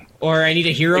 Or I Need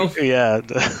a Hero. Yeah.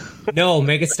 No,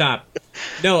 make it stop.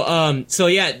 No. So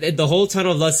yeah, the whole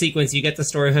Tunnel of Love sequence, you get the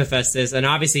story of Hephaestus, and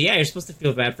obviously, yeah, you're supposed to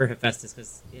feel bad for Hephaestus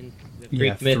because in the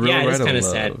Greek myth, yeah, it's kind of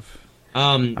sad.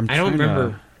 I don't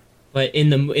remember, but in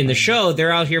the show,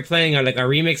 they're out here playing like a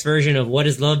remix version of "What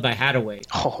Is Love" by Hathaway.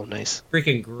 Oh, nice!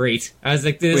 Freaking great! I was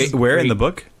like, this. Wait, where great. in the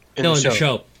book? In the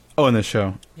show. Oh, in the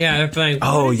show. Yeah, they're playing.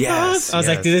 Oh, yes. I was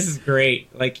like, dude, this is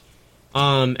great. Like,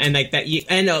 and like that.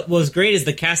 And what was great is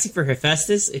the casting for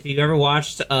Hephaestus. If you've ever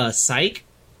watched Psych,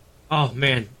 oh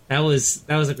man, that was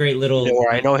a great little. You know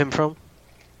where I know him from?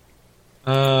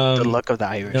 The Luck of the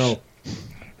Irish. No,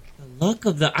 the Luck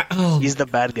of the. Oh, he's the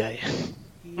bad guy.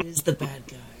 He is the bad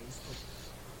guy. He's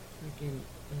the freaking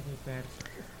other bad.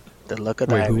 The Luck of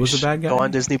the Irish. Who was the bad guy? Go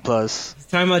on Disney Plus. He's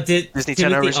talking about Disney Timothy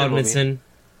Channel Odmanson. movie.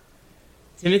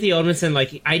 Timothy Odmanson,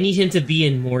 like, I need him to be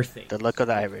in more things. The Luck of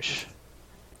the Irish.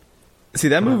 See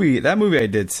that movie? That movie I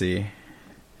did see.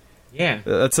 Yeah,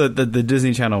 that's the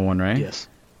Disney Channel one, right? Yes.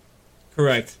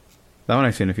 Correct. That one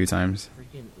I've seen a few times.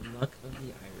 Freaking Luck of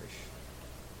the Irish.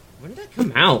 When did that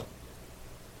come out?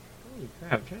 Holy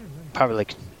crap! I'm trying to remember. Probably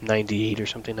like 98 or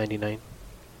something, 99.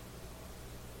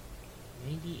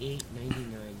 98, 99.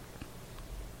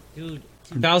 Dude,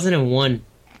 2001.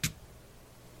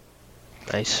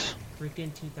 Nice.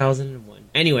 Freaking 2001.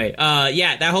 Anyway,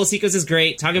 yeah, that whole sequence is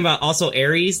great. Talking about also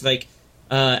Ares, like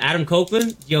Adam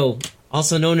Copeland,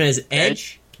 also known as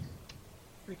Edge.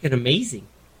 Freaking amazing.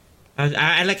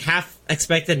 I like half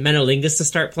expected Menolingus to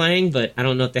start playing, but I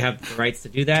don't know if they have the rights to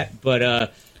do that.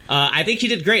 But I think he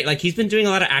did great. Like, he's been doing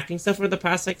a lot of acting stuff for the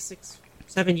past like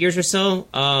 6-7 years or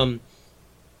so.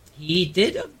 He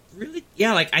did a really,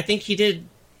 like, I think he did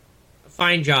a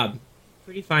fine job,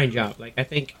 pretty fine job. Like, I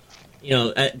think,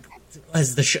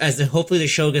 as hopefully the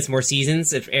show gets more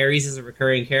seasons, if Ares is a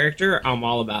recurring character, I'm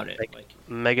all about it. Like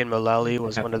Megan Mullally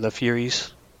was one of the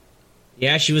Furies.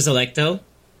 Yeah, she was Electo.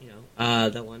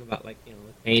 The one about with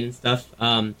pain and stuff.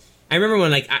 I remember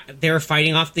when they were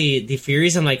fighting off the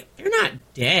Furies. I'm like, they're not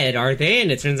dead, are they?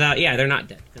 And it turns out, yeah, they're not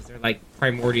dead because they're like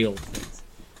primordial things.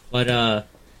 But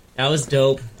that was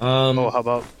dope. How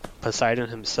about Poseidon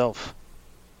himself?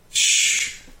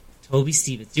 Toby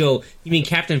Stevens. Yo, you mean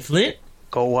Captain Flint?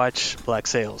 Go watch Black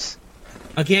Sails.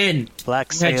 Again,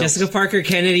 Black you had Sails. Jessica Parker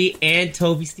Kennedy and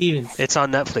Toby Stevens. It's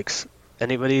on Netflix.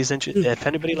 Anybody's interested? If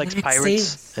anybody likes Black pirates,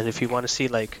 Sails. and if you want to see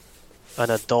like an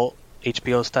adult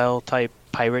HBO style type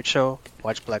pirate show,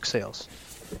 watch Black Sails.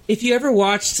 If you ever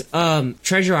watched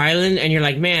Treasure Island and you're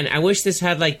like, man, I wish this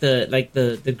had like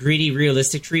the gritty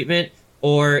realistic treatment,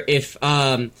 or if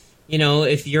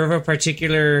if you're of a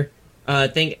particular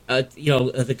thing,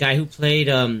 the guy who played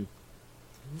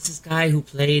who's this guy who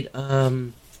played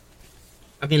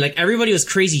I mean, like, everybody was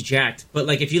crazy jacked, but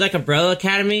like if you like Umbrella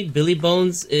Academy, Billy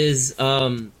Bones is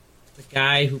the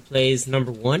guy who plays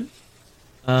number one.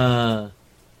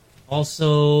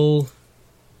 Also, if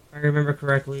I remember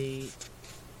correctly,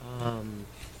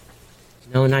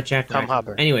 no, not Jack Tom Rackham.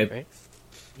 Hopper. Anyway, right?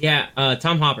 Yeah,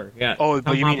 Tom Hopper. Yeah. Oh, Tom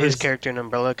but you mean his Hopper's- character in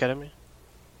Umbrella Academy?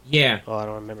 Yeah, Oh, I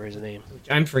don't remember his name. which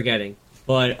I'm forgetting,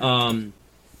 but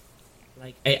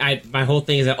like I my whole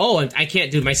thing is that I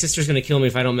can't do. My sister's gonna kill me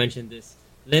if I don't mention this.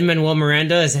 Lin-Manuel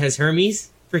Miranda has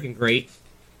Hermes. Freaking great.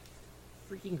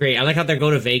 Freaking great. I like how they go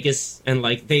to Vegas and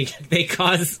like they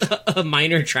cause a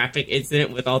minor traffic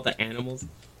incident with all the animals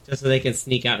just so they can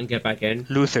sneak out and get back in.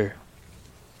 Luther.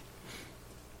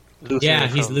 Yeah,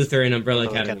 he's from Luther in Umbrella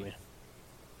Academy.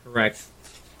 Correct.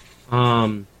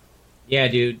 Yeah,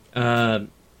 dude. I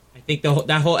think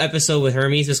that whole episode with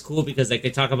Hermes is cool because like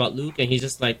they talk about Luke and he's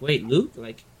just like, wait, Luke?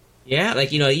 Like, yeah,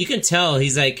 like you can tell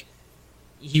he's like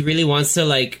he really wants to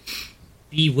like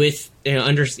be with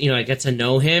like get to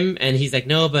know him, and he's like,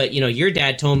 no, but your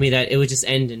dad told me that it would just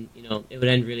end and it would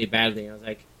end really badly. And I was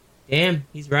like, damn,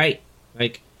 he's right.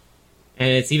 Like, and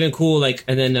it's even cool like,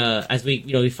 and then as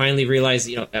we finally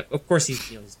realize of course he's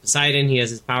Poseidon, he has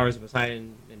his powers of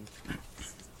Poseidon and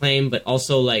his claim, but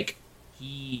also like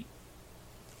you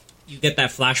get that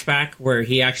flashback where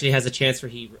he actually has a chance where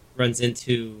he runs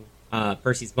into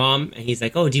Percy's mom, and he's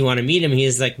like, oh, do you want to meet him? And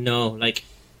he's like, no. Like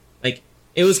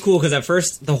it was cool because at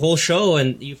first the whole show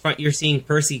and you're seeing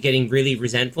Percy getting really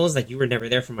resentful. It's like, you were never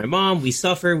there for my mom, we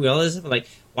suffered, we all this stuff. Like,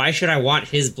 why should I want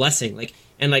his blessing? Like,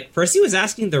 and like Percy was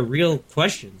asking the real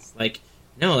questions. Like,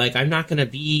 no, like I'm not gonna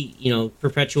be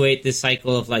perpetuate this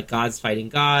cycle of like gods fighting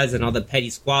gods and all the petty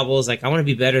squabbles. Like, I want to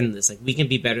be better than this. Like, we can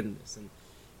be better than this.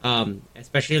 And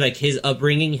especially like his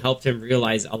upbringing helped him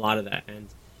realize a lot of that, and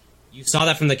you saw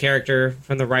that from the character,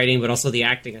 from the writing, but also the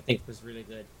acting I think was really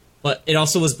good. But it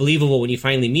also was believable when you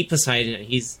finally meet Poseidon and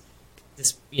he's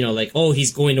this like, oh,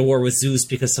 he's going to war with Zeus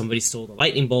because somebody stole the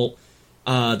lightning bolt,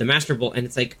 the master bolt, and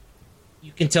it's like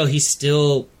you can tell he's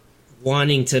still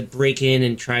wanting to break in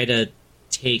and try to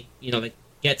take like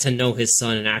get to know his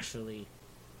son and actually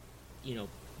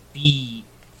be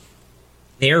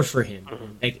there for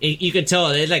him. Like you can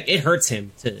tell it hurts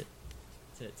him to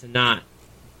not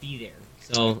be there.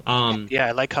 So Yeah,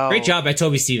 I like how great job by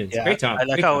Toby Stevens. Yeah, Great job. I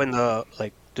like Great how job.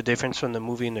 in the difference from the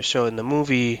movie and the show. In the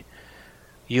movie,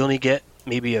 you only get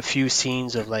maybe a few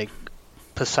scenes of like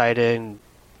Poseidon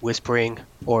whispering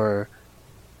or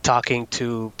talking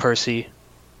to Percy,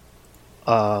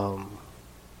 and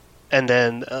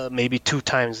then maybe 2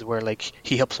 times where like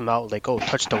he helps him out, like, oh,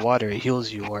 touch the water, it heals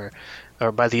you, or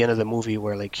by the end of the movie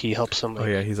where like he helps him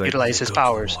He's like, utilize his "Go to the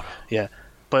powers. water." Yeah,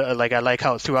 but I like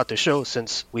how throughout the show,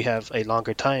 since we have a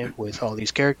longer time with all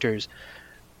these characters,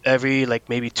 every like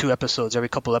maybe 2 episodes, every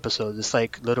couple episodes, it's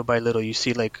like little by little you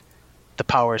see like the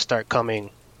powers start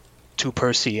coming to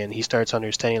Percy, and he starts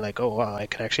understanding like, oh wow, I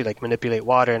can actually like manipulate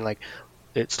water, and like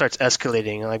it starts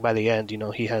escalating, and like by the end,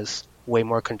 he has way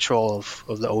more control of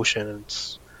the ocean, and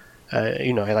it's,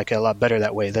 I like it a lot better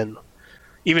that way than,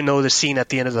 even though the scene at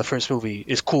the end of the first movie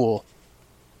is cool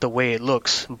the way it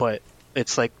looks, but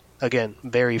it's like, again,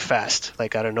 very fast,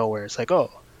 like out of nowhere. It's like,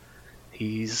 oh,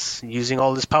 he's using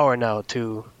all this power now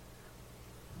to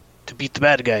beat the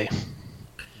bad guy.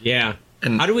 Yeah.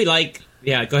 And How do we like?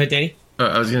 Yeah, go ahead, Danny.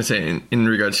 I was gonna say in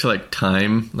regards to like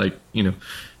time, like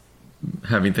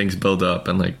having things build up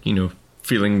and like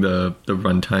feeling the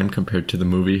runtime compared to the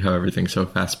movie, how everything's so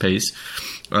fast paced.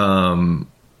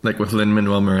 Like with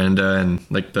Lin-Manuel Miranda and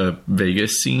like the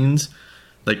Vegas scenes,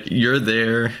 like you're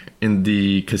there in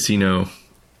the casino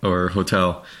or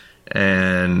hotel,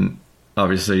 and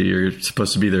obviously you're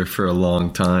supposed to be there for a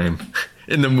long time.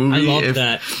 In the movie, I love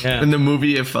that. Yeah. In the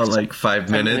movie, it felt like 5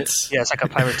 minutes. Yeah, it's like a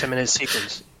 5 or 10 minute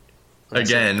sequence.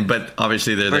 Again, but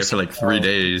obviously they're there for like 3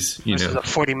 days. This is a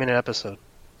 40-minute episode.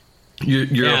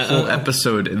 You're a whole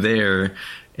episode there,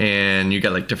 and you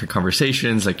got like different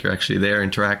conversations. Like you're actually there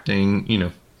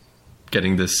interacting.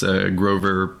 Getting this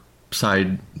Grover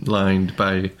sidelined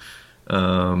by,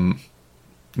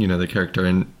 the character,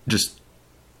 and just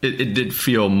it did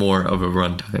feel more of a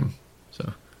runtime.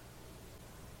 So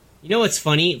You know what's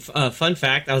funny? Fun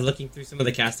fact: I was looking through some of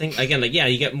the casting again. Like, yeah,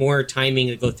 you get more timing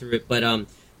to go through it, but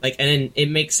like, and then it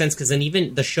makes sense because then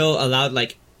even the show allowed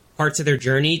like parts of their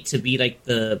journey to be like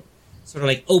the sort of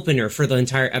like opener for the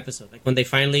entire episode. Like when they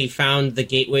finally found the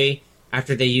gateway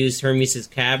after they used Hermes'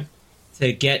 cab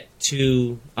to get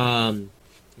to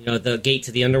the gate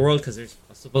to the underworld, because there's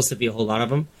supposed to be a whole lot of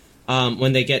them.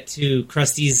 When they get to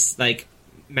Krusty's like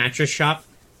mattress shop,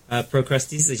 Pro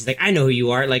Krusty's, she's like, I know who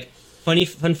you are. Like,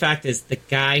 fun fact is the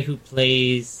guy who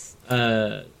plays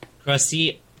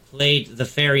Krusty played the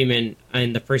ferryman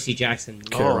in the Percy Jackson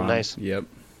movie. Oh, nice. Yep.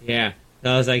 Yeah.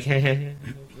 So I was like,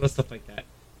 little stuff like that.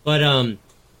 But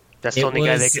that's the only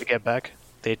guy they could get back.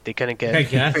 They couldn't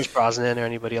get Chris Brosnan or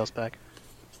anybody else back.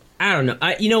 I don't know.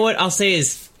 You know what I'll say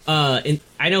is, I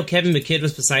know Kevin McKidd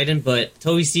was Poseidon, but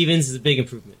Toby Stevens is a big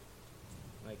improvement.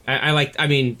 Like I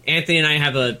mean, Anthony and I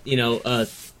have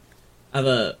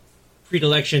a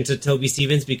predilection to Toby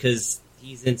Stevens because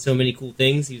he's in so many cool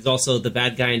things. He was also the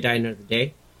bad guy in Die Another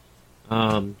Day,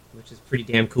 which is pretty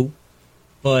damn cool.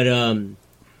 But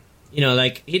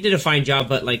like, he did a fine job.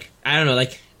 But like, I don't know,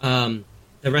 like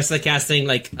the rest of the casting,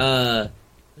 like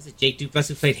was it Jake Duplass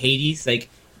who played Hades? Like,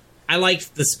 I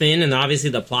liked the spin and obviously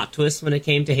the plot twist when it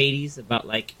came to Hades about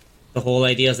like the whole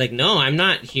idea. I was like, no, I'm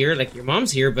not here. Like, your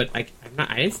mom's here, but I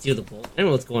didn't steal the bolt. I don't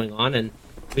know what's going on. And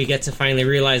we get to finally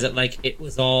realize that like it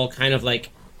was all kind of like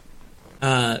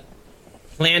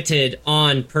planted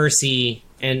on Percy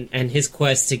and his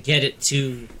quest to get it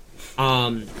to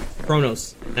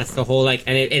Kronos. That's the whole like,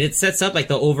 and it sets up like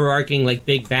the overarching like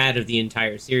big bad of the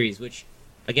entire series, which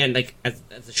again, like as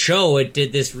a show, it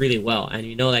did this really well.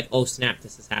 And like, oh snap,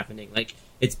 this is happening. Like,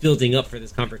 it's building up for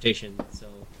this confrontation. So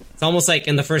it's almost like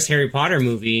in the first Harry Potter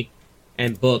movie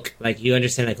and book, like you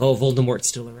understand like, oh, Voldemort's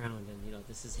still around, and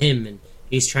this is him, and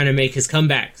he's trying to make his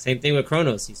comeback. Same thing with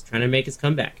Kronos. He's trying to make his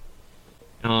comeback.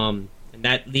 And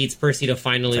that leads Percy to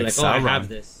finally like, oh, I have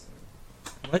this.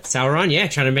 What? Sauron? Yeah,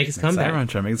 trying to make his comeback. Sauron trying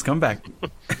to make his comeback.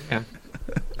 Yeah.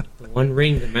 The One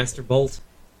Ring, the Master Bolt.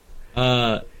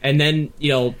 And then,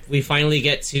 we finally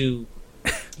get to,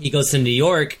 he goes to New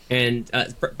York, and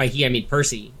by he, I mean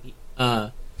Percy.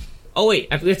 Oh, wait,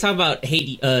 I forgot to talk about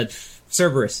Hades,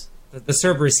 Cerberus. The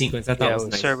Cerberus sequence, I thought was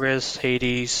nice. Cerberus,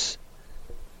 Hades.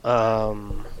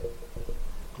 What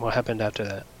happened after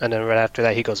that? And then right after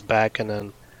that, he goes back and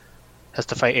then has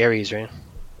to fight Ares, right?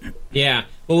 Yeah.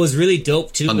 What was really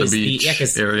dope, too, on was the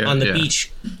beach area, on the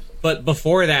beach. But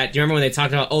before that, do you remember when they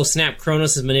talked about, oh, snap,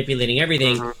 Kronos is manipulating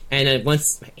everything? Uh-huh. And then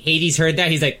once Hades heard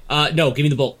that, he's like, no, give me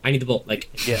the bolt. I need the bolt. Like,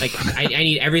 I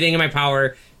need everything in my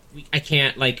power. We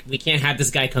can't have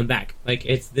this guy come back. Like,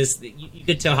 it's this, you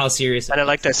could tell how serious it And was. I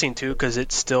like that scene, too, because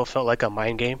it still felt like a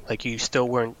mind game. Like, you still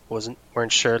weren't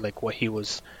sure, like, what he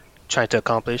was trying to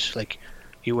accomplish. Like,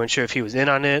 you weren't sure if he was in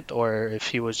on it or if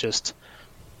he was just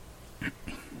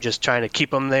trying to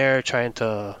keep him there, trying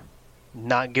to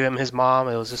not give him his mom.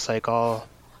 It was just like all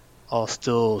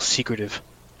still secretive.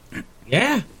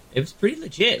 Yeah, it was pretty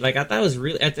legit. Like, I thought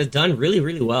it was done really,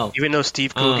 really well. Even though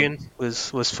Steve Coogan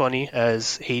was funny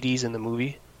as Hades in the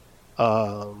movie.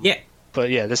 Yeah. But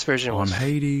yeah, this version was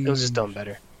Hades. It was just done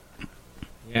better.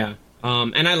 Yeah.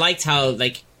 And I liked how,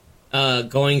 like,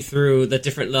 going through the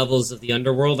different levels of the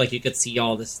underworld, like, you could see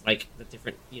all this, like, the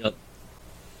different, you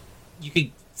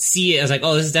could see it as like,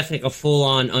 oh, this is definitely like a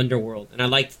full-on underworld. And I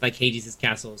liked, like, Hades'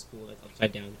 castle was cool, like,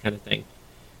 upside down kind of thing.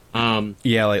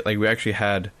 Yeah, like we actually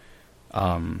had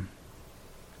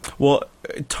well,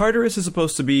 Tartarus is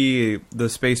supposed to be the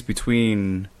space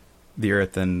between the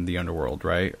earth and the underworld,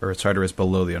 right? Or is Tartarus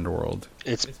below the underworld?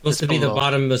 It's supposed to be the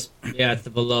bottommost. Yeah, it's the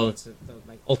below. It's the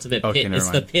like ultimate pit. It's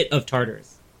the pit of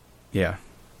Tartarus. Yeah.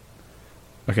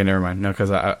 Okay, never mind. No,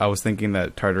 because I was thinking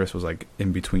that Tartarus was like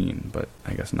in between, but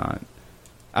I guess not.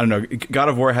 I don't know. God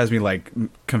of War has me like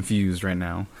confused right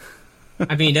now.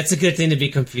 I mean, that's a good thing to be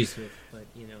confused with, but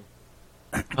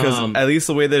because at least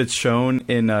the way that it's shown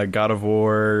in God of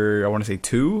War, I want to say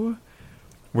 2,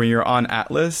 when you're on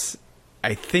Atlas,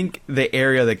 I think the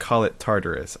area they call it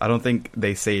Tartarus. I don't think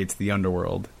they say it's the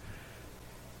underworld,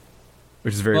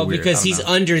 which is very weird. Well, because he's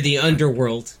under the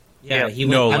underworld. Yeah, he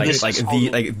went like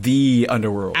the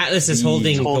underworld. Atlas is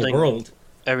holding the world,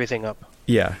 everything up.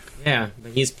 Yeah,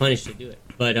 but he's punished to do it.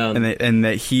 But and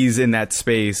that he's in that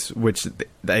space, which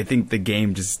I think the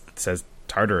game just says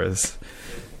Tartarus.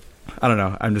 I don't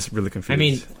know. I'm just really confused. I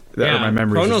mean, my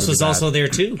memory. Kronos was also there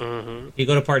too. Mm-hmm. If you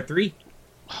go to part 3,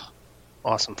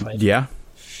 awesome fight. Yeah,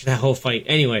 that whole fight.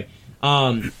 Anyway,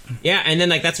 yeah, and then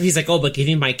like that's where he's like, oh, but give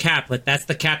me my cap. But that's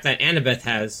the cap that Annabeth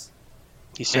has.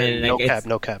 He said,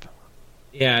 no cap.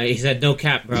 Yeah, he said, no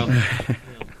cap, bro.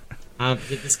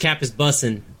 This cap is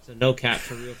bussin', so no cap,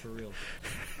 for real.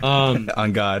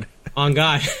 On God. On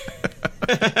God.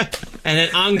 And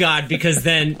then on God, because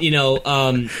then,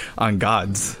 On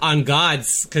Gods. on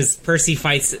Gods, because Percy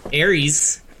fights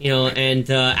Ares, and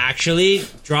actually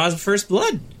draws first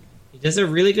blood. He does a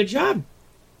really good job.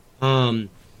 And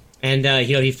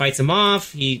he fights him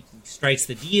off. He strikes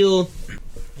the deal,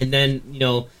 and then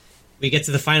we get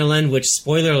to the final end. Which,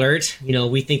 spoiler alert,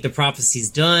 we think the prophecy's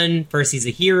done. Percy's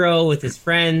a hero with his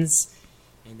friends,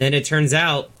 and then it turns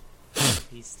out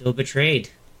he's still betrayed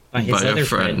by his other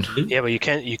friend. Luke. Yeah, but you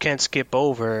can't skip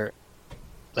over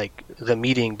like the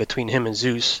meeting between him and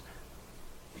Zeus.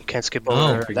 You can't skip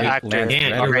over the actor,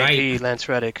 right. Lance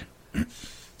Reddick.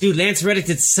 Dude, Lance Reddick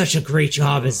did such a great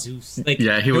job as Zeus. Like,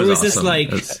 yeah, he was awesome. This like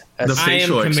the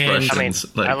facial I am command. expressions.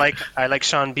 I mean, I like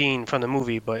Sean Bean from the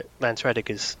movie, but Lance Reddick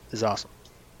is awesome.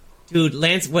 Dude,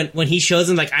 Lance, when he shows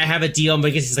him like I have a deal,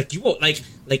 but he's like, you won't like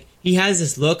he has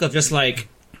this look of just like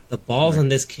the balls on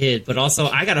this kid, but also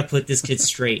I gotta put this kid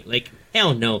straight. Like,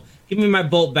 hell no, give me my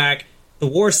bolt back. The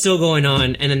war's still going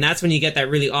on, and then that's when you get that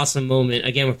really awesome moment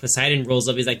again where Poseidon rolls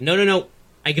up. He's like, no,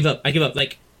 I give up.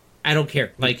 Like, I don't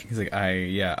care. Like, he's like, I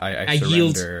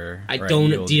yield. surrender. I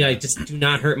don't. I just do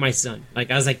not hurt my son.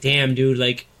 Like, I was like, damn, dude.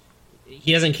 Like,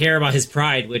 he doesn't care about his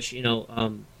pride, which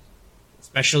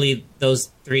especially those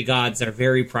three gods are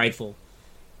very prideful.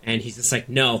 And he's just like,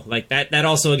 no, like that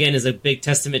also, again, is a big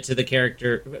testament to the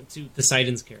character, to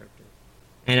Poseidon's character.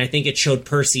 And I think it showed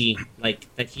Percy, like,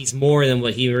 that he's more than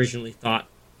what he originally thought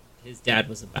his dad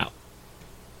was about.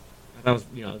 That was,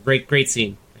 a great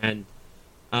scene. And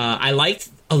I liked,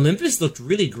 Olympus looked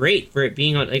really great for it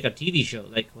being on, like, a TV show.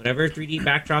 Like, whatever 3D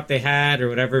backdrop they had, or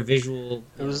whatever visual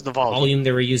it was the volume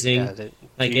they were using. Yeah,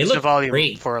 like, it looked the volume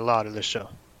great for a lot of the show.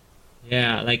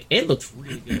 Yeah, like, it looked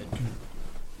really good.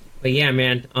 But yeah,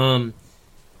 man,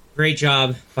 great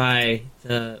job by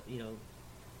the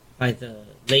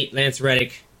late Lance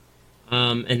Reddick.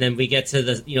 And then we get to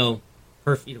the,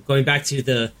 going back to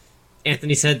the,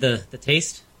 Anthony said the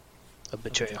taste of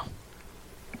betrayal.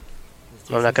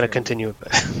 I'm not going to continue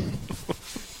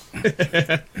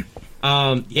it.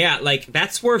 Yeah, like,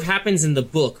 that swerve happens in the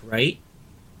book, right?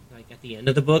 Like, at the end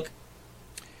of the book?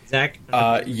 Zach?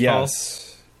 Yes.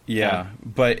 Yeah,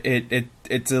 but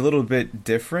it's a little bit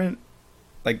different,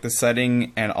 like the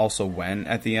setting and also when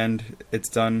at the end it's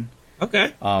done.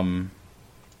 Okay.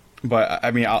 But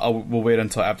I mean, we'll wait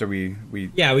until after we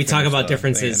talk about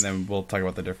differences, and then we'll talk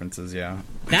about the differences. Yeah.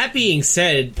 That being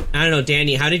said, I don't know,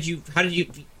 Danny, how did you?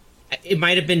 It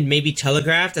might have been maybe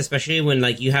telegraphed, especially when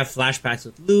like you have flashbacks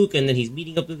with Luke, and then he's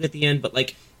meeting up Luke at the end. But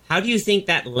like, how do you think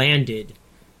that landed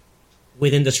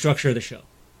within the structure of the show?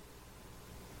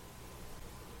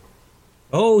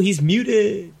 Oh, he's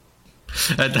muted.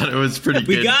 I thought it was pretty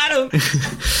good. We got him.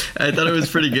 I thought it was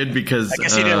pretty good because I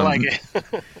guess he didn't like it.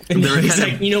 He's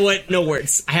like, you know what? No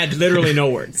words. I had literally no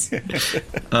words. They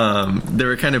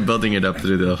were kind of building it up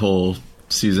through the whole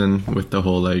season with the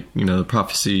whole like the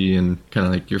prophecy and kind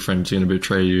of like your friend's going to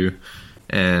betray you,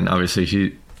 and obviously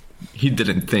he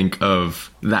didn't think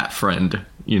of that friend,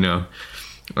 because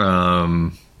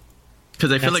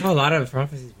I feel like how a lot of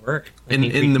prophecies work. Like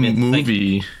in the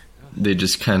movie. They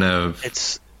just kind of...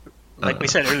 It's, like we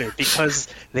said earlier, because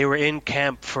they were in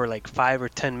camp for like 5 or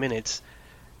 10 minutes.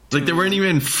 Like, they weren't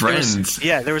even friends.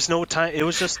 There was no time. It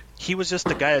was just... He was just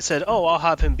the guy that said, oh, I'll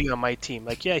have him be on my team.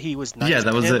 Like, yeah, he was nice. Yeah,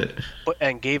 that was him, it.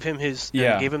 And gave him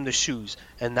gave him the shoes.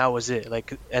 And that was it.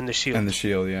 Like, and the shield. And the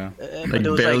shield, yeah. Like,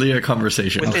 barely a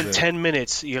conversation. Within 10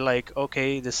 minutes, you're like,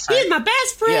 okay, this... He's my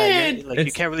best friend! Yeah, like,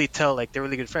 you can't really tell, like, they're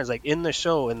really good friends. Like, in the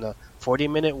show, in the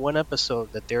 40-minute one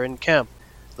episode that they're in camp,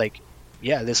 like,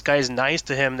 yeah, this guy's nice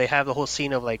to him. They have the whole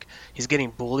scene of like he's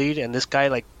getting bullied, and this guy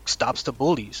like stops the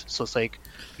bullies. So it's like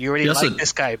you already like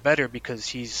this guy better because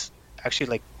he's actually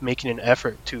like making an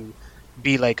effort to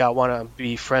be like, I want to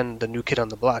befriend the new kid on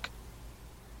the block.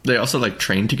 They also like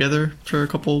trained together for a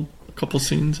couple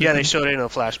scenes. Yeah, they showed it in a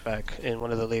flashback in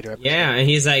one of the later episodes. Yeah, and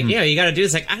he's like, yeah, you got to do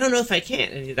this. Like, I don't know if I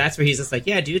can. And that's where he's just like,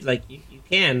 yeah, dude, like you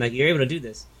can, like you're able to do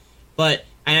this. But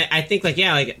I think, like,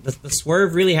 yeah, like, the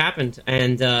swerve really happened.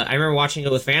 And I remember watching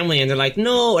it with family, and they're like,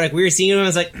 no. Like, we were seeing it, and I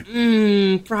was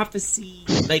like, prophecy.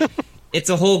 Like, it's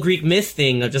a whole Greek myth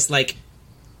thing of just, like,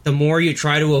 the more you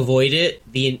try to avoid it,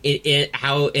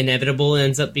 how inevitable it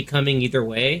ends up becoming either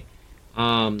way.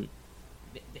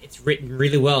 It's written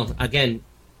really well. Again,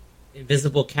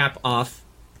 invisible cap off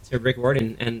to Rick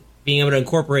Riordan, and being able to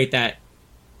incorporate that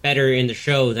better in the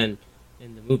show than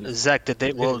in the movie. Zach,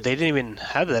 they didn't even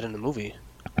have that in the movie.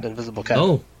 The invisible cap.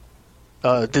 Oh.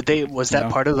 Was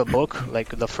that part of the book,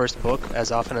 like the first book,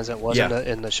 as often as it was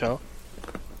in the show?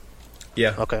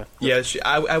 Yeah. Okay. Yeah,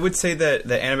 I would say that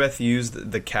Annabeth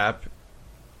used the cap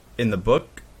in the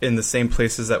book in the same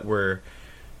places that were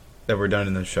done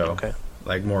in the show. Okay.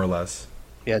 Like more or less.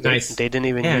 Yeah, Nice. they didn't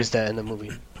even Yeah. use that in the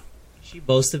movie. She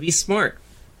boasts to be smart.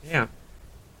 Yeah.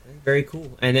 Very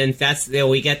cool. And then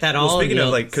we get that all. Well, speaking you know,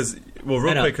 of like, real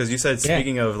set up. quick, because you said Yeah.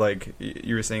 speaking of like,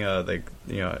 you were saying like,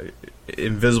 you know,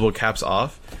 invisible caps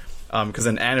off, because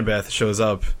then Annabeth shows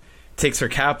up, takes her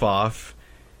cap off,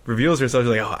 reveals herself, she's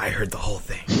like, oh, I heard the whole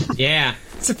thing. Yeah.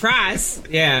 Surprise.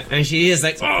 Yeah. And she is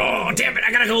like, oh, damn it,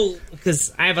 I gotta go.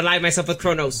 Because I have allied myself with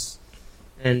Kronos.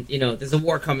 And, you know, there's a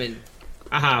war coming.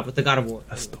 Aha, with the God of War.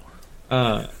 A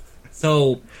storm.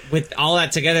 So, with all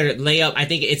that together, I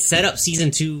think it set up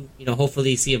season 2, you know,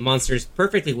 hopefully Sea of Monsters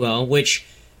perfectly well, which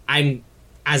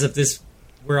as of this,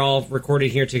 we're all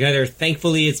recorded here together.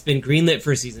 Thankfully, it's been greenlit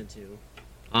for season 2.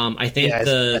 I think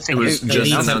It was the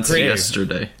just leads announced great.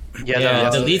 yesterday. Yeah,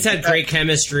 the leads had great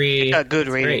chemistry. It got good It's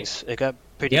great. ratings. It got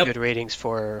pretty Yep. good ratings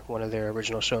for one of their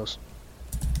original shows.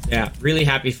 Yeah, really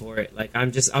happy for it. Like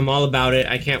I'm all about it.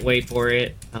 I can't wait for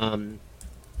it.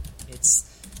 It's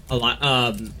a lot.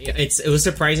 It was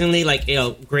surprisingly like, you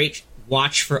know, great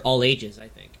watch for all ages. I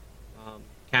think.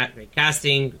 Great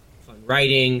casting, fun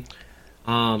writing.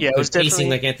 Yeah, it good was pacing, definitely-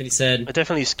 like Anthony said. It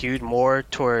definitely skewed more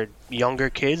toward younger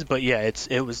kids, but yeah,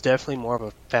 it was definitely more of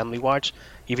a family watch.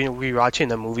 Even rewatching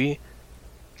the movie,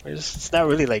 it's not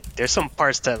really like, there's some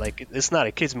parts that like it's not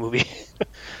a kids movie.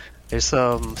 There's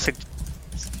some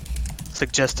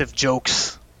suggestive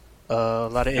jokes, a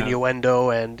lot of innuendo,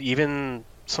 and even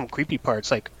some creepy parts.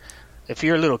 Like if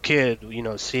you're a little kid, you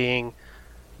know, seeing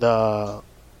the,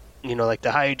 you know, like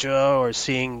the Hydra, or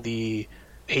seeing the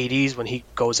Hades when he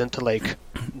goes into like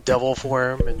devil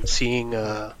form, and seeing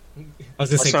I was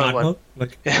gonna say what's the God other mode.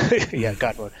 Like, yeah,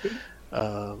 God mode.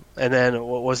 And then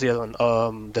what was the other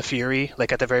one? The Fury,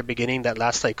 like at the very beginning, that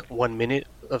lasts like 1 minute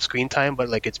of screen time, but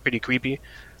like it's pretty creepy.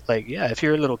 Like, yeah, if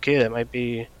you're a little kid, it might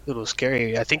be a little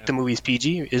scary. I think the movie's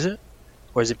PG, is it?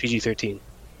 Or is it PG-13?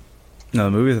 No,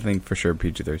 the movie's I think for sure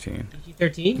PG-13.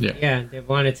 PG-13. Yeah, they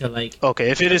wanted to like.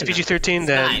 Okay, if it is PG-13,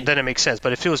 It's fine. then it makes sense.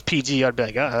 But if it was PG, I'd be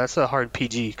like, that's a hard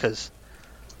PG, because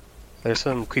there's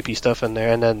some creepy stuff in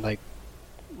there. And then like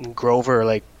Grover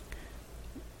like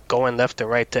going left and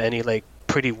right to any like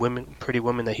pretty women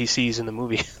that he sees in the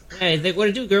movie. Yeah, he's like, what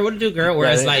to do, girl?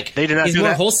 Whereas like they did not he's do more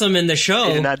that. wholesome in the show.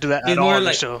 They did not do that He's at all more in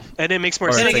the like- show, and it makes more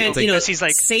Or Then sense. again, you know, because he's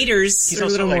like satyrs he's are a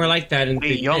also, little like, more like that in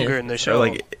way Big younger Myth. in the Or show.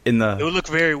 like in It the would look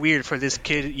very weird for this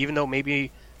kid, even though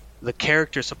maybe the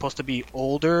character's supposed to be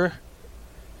older,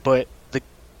 but the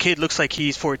kid looks like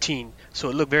he's 14. So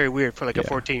it looked very weird for like a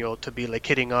 14-year-old to be like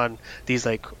hitting on these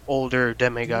like older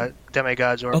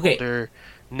demigods or Okay. older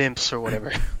nymphs or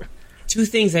whatever. Two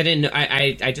things I didn't know.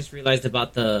 I just realized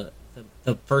about the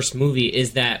first movie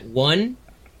is that one,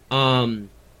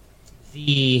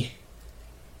 the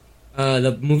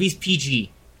movie's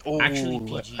PG. Actually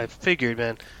Ooh, PG. I figured,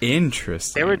 man.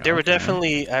 interesting. They were Okay.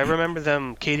 definitely. I remember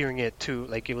them catering it to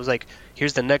like it was like,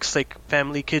 here's the next like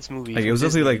family kids movie. Like, it was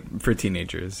definitely like for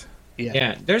teenagers.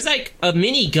 Yeah, there's like a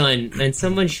minigun and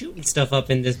someone shooting stuff up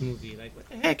in this movie. Like, what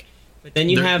the heck? But then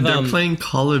you have They're playing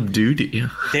Call of Duty.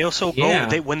 They also go.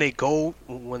 Yeah. When they go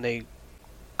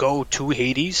to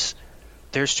Hades,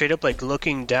 they're straight up like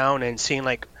looking down and seeing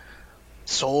like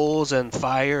souls and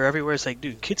fire everywhere. It's like,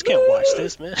 dude, kids can't watch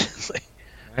this, man. It's like,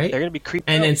 right. they're gonna be creeped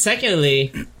And out. then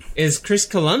secondly, is Chris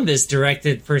Columbus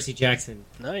directed Percy Jackson?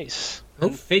 Nice. Go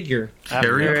figure.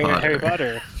 Harry After Potter. Harry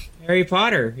Potter. Harry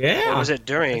Potter. Yeah. What was it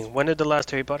during? When did the last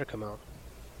Harry Potter come out?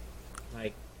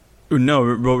 Like, No,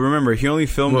 well, remember he only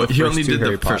filmed Well, the he first only two did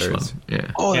Harry the first Potters. one.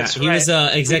 Yeah. Oh, yeah, that's he right. was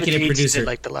executive David Yates producer. did,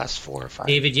 like the last 4 or 5.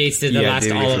 David Yates did the last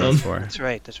David all of Yates them. was four. That's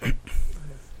right. That's right.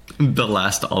 The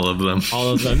last all of them. All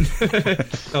of them.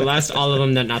 The last all of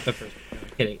them, not the first one. No,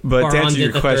 kidding. But to Quaron answer did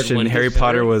your the third question, one. Harry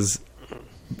Potter was,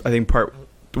 I think part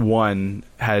 1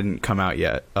 hadn't come out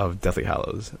yet of Deathly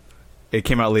Hallows. It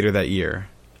came out later that year.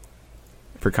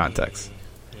 For context.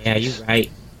 Yeah, you're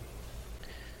right.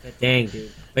 But dang,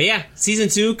 dude. But yeah, season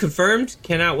 2 confirmed.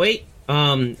 Cannot wait.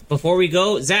 Before we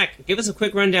go, Zach, give us a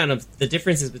quick rundown of the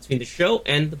differences between the show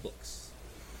and the books.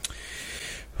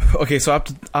 Okay, so off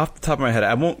the top of my head,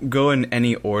 I won't go in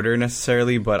any order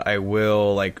necessarily, but I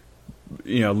will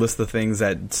list the things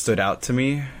that stood out to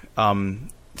me.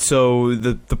 So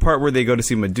the part where they go to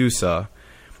see Medusa,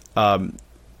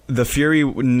 the Fury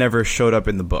never showed up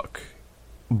in the book,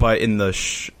 but in the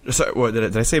sorry, what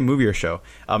did I say? Movie or show?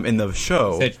 In the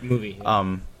show, Said movie.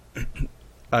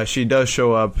 she does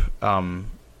show up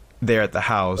there at the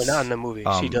house, But not in the movie.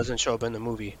 She doesn't show up in the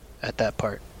movie at that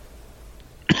part.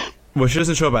 Well, she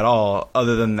doesn't show up at all,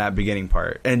 other than that beginning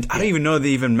part. And I don't even know they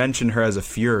even mentioned her as a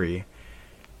Fury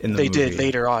in the They movie. did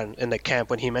later on in the camp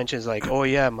when he mentions like, oh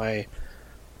yeah, my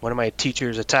one of my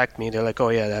teachers attacked me. They're like, oh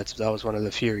yeah, that was one of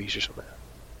the Furies or something.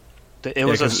 It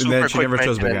was a 'cause then super she quick never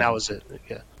shows mention, back and up. that was it.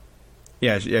 Yeah.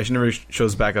 Yeah, she never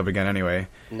shows back up again anyway.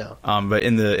 No. But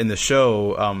in the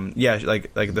show, yeah,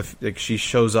 like she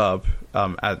shows up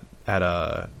at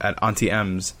Auntie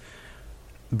M's,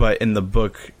 but in the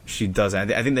book she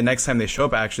doesn't. I think the next time they show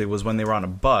up actually was when they were on a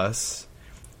bus,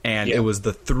 and it was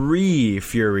the 3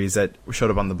 Furies that showed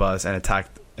up on the bus and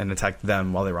attacked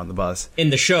them while they were on the bus.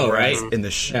 In the show, right? In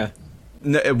the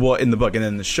Yeah. well, in the book, and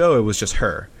then in the show it was just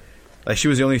her. Like she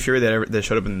was the only Fury that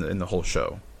showed up in the whole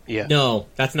show. Yeah. No,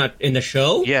 that's not in the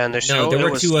show. Yeah, in the show. No, there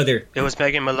were 2 other. It was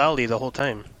Megan Mullally the whole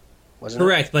time, wasn't it?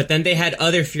 Correct, but then they had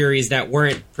other Furies that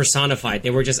weren't personified.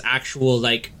 They were just actual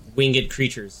like winged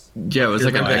creatures. Yeah, it was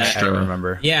like an Remember that? extra. I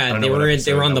remember. I Yeah, don't they know what were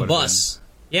episode on that the would've bus.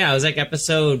 Yeah, it was like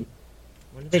episode.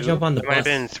 When did they jump on the It might have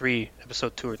bus? been 3,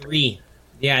 episode 2 or 3. 3.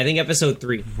 Yeah, I think episode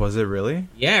 3. been. Was it really?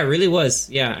 Yeah, it really was.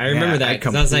 Yeah, I remember Yeah, I that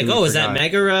because I was like, completely "Oh, is that forgot.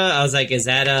 Megara?" I was like, "Is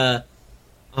that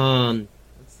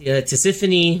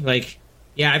Tisiphone?" Like,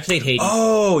 yeah, I played Hades.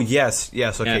 Oh yes. Okay,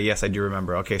 Yeah. yes, I do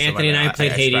remember. Okay, so Anthony and I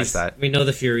played Hades. scratched that. We know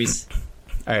the Furies.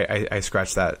 I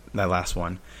scratched that last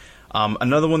one.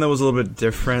 Another one that was a little bit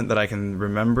different that I can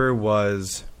remember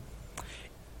was,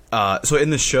 so in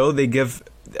the show they give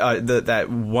that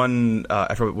one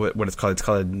I forget what it's called. It's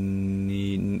called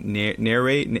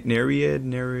Nereid.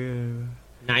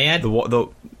 Naiad, The the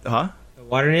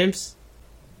water nymphs.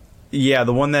 Yeah,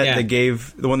 the one that Yeah. they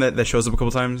gave, the one that shows up a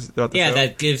couple times throughout the show. Yeah,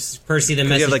 that gives Percy the 'Cause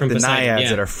message you have like from the Poseidon. naiads Yeah.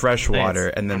 that are freshwater,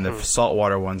 Naiads. and then the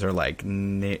saltwater ones are like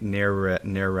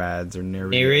nerads or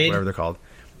Nereid? whatever they're called.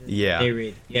 Yeah,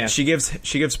 Nereid, yeah. She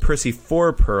gives Percy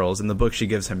 4 pearls. In the book, she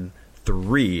gives him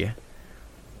 3.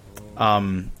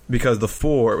 Because the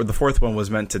 4th one was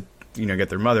meant to get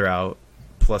their mother out,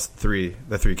 plus the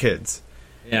 3 kids,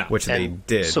 Yeah. which they And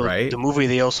did, so right? the movie,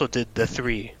 they also did the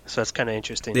 3, so that's kind of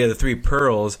interesting. They had the 3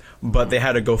 pearls, but they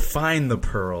had to go find the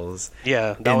pearls.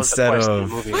 Yeah, that was the Instead quest in of-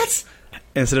 the movie. What?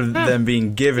 Instead of them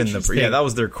being given the Interesting. yeah, that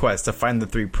was their quest to find the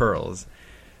 3 pearls.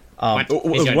 What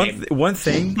is your name? One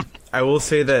thing I will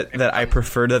say that I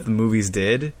prefer that the movies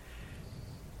did,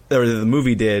 or the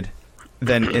movie did,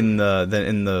 than in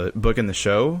the book and the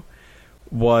show,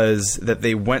 was that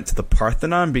they went to the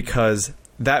Parthenon, because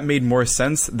that made more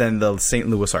sense than the St.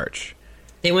 Louis Arch.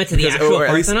 They went to the Because- actual or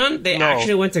at least- Parthenon? They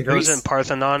actually went to It was Greece? in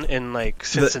Parthenon in like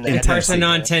Cincinnati. in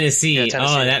Parthenon, Tennessee. Yeah,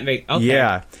 Tennessee. Oh, that makes... Okay.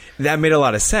 Yeah, that made a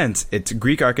lot of sense. It's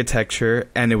Greek architecture,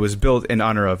 and it was built in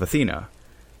honor of Athena.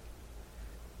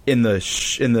 In the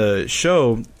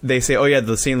show, they say, "Oh yeah,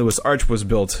 the St. Louis Arch was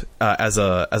built as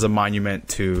a monument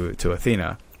to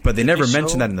Athena," but they never show-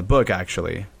 mentioned that in the book.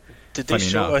 Actually, Did they Funny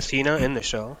show enough. Athena in the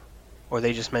show? Or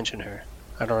they just mentioned her?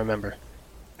 I don't remember.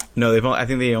 no, I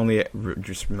think they only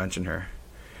just mention her.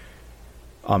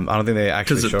 I don't think they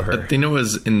actually Because show her. Athena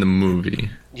was in the movie.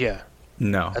 Yeah,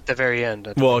 No. at the very end.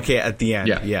 Well, okay, at the end,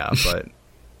 Yeah. yeah, but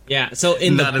Yeah, so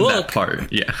in Not the in book... that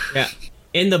part, yeah. Yeah.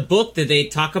 In the book, did they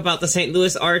talk about the St.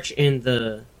 Louis Arch in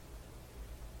the...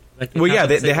 Like, Well, talk yeah,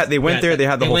 about the they went there, they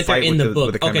had the whole went there fight in with the the-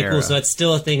 book. with the Okay, cool. Chimera. So it's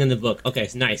still a thing in the book. Okay,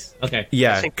 nice. Okay.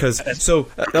 yeah, think- because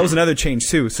that was another change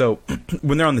too. So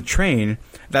when they're on the train,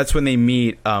 that's when they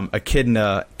meet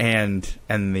Echidna and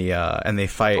they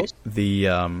fight the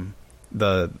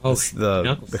Knuckles.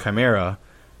 the Chimera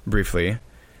briefly.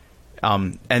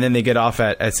 And then they get off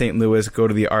at St. Louis, go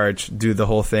to the Arch, do the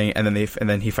whole thing, and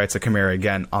then he fights the Chimera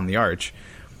again on the Arch.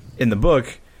 In the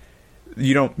book,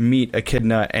 you don't meet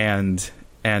Echidna and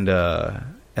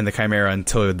the Chimera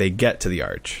until they get to the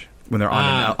Arch, when they're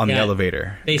on the yeah.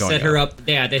 elevator. They going set her up.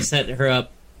 Yeah, they set her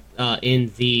up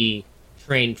in the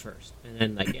train first, and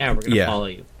then we're gonna Yeah. follow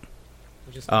you.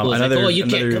 Which is cool. It's another- like, oh, you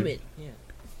can't another- come in. Yeah.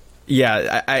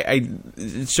 Yeah, I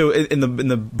so in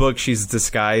the book she's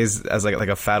disguised as like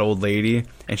a fat old lady,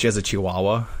 and she has a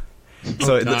chihuahua.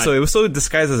 So God. so it was so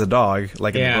disguised as a dog,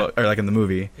 like in Yeah. the book, or like in the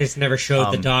movie. They just never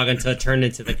showed the dog until it turned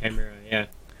into the Chimera. Yeah.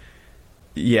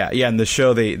 Yeah. In the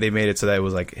show they made it so that it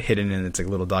was like hidden in its like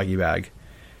little doggy bag.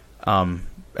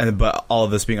 But all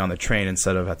of this being on the train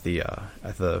instead of at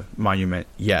the monument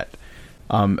yet.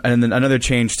 And then another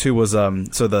change too was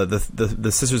so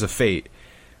the Sisters of Fate.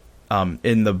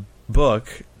 In the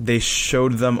book, they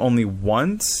showed them only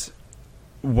once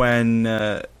when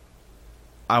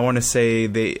I want to say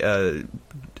they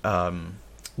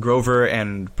Grover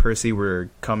and Percy were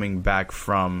coming back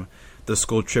from the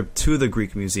school trip to the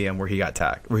Greek Museum where he got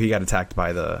attacked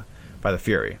by the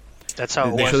Fury. That's how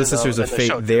it They was showed the in Sisters in of the Fate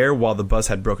show, too. there while the bus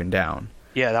had broken down.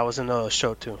 Yeah, that was in the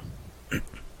show too.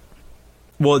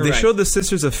 Well, they Correct. showed the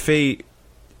Sisters of Fate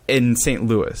in St.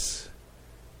 Louis.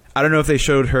 I don't know if they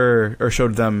showed her or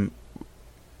showed them,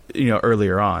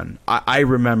 earlier on. I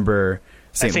remember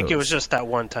I think it moves. was just that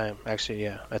one time. Actually,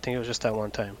 yeah, I think it was just that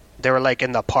one time. They were like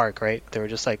in the park, right? They were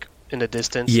just like in the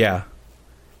distance. Yeah.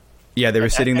 Yeah, they were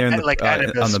sitting there like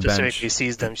Annabelle on the specifically bench.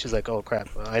 sees them. She's like, "Oh crap,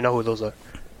 I know who those are."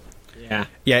 Yeah.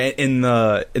 Yeah, in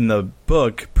the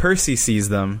book, Percy sees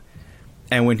them,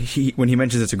 and when he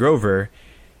mentions it to Grover,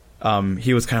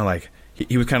 he was kind of like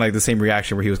he was kind of like the same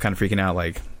reaction where he was kind of freaking out,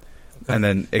 like, and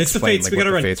then It's the explained fates, like we what gotta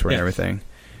the run. fates were Yeah. and everything.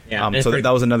 Yeah. And So that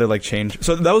was another like change.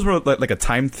 So that was more like a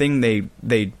time thing.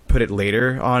 They put it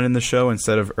later on in the show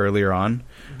instead of earlier on,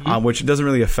 which doesn't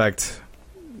really affect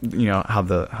how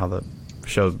the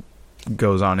show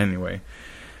goes on anyway.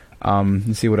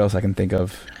 Let's see what else I can think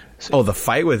of. Oh, the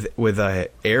fight with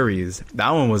Ares. That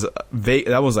one was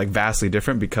like vastly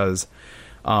different because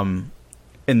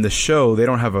in the show they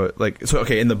don't have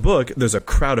in the book there's a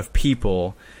crowd of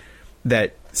people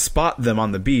that spot them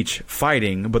on the beach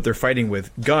fighting, but they're fighting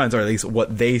with guns, or at least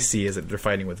what they see is that they're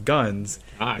fighting with guns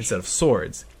instead of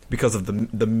swords because of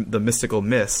the mystical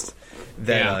mist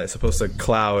that is supposed to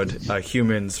cloud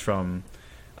humans from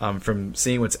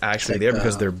seeing what's actually there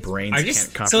because their brains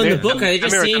can't comprehend. So in the book, are they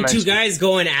just American seeing two Magic. guys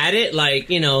going at it, like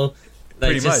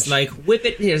Pretty just much. like whip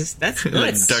it? That's Like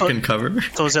nuts. duck and cover.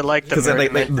 So is it like the 'Cause,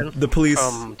 like, Merry the police-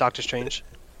 from Doctor Strange?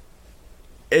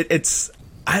 It's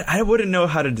I wouldn't know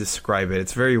how to describe it.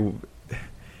 It's very.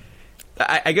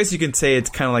 I guess you can say it's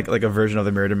kind of like a version of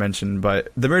the mirror dimension, but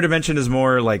the mirror dimension is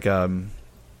more like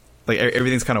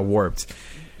everything's kind of warped.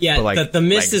 Yeah, but, like- the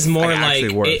mist like- is more like like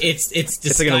actually works. it's like an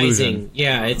disguising. illusion.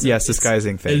 Yeah, it's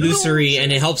Disguising thing. illusory,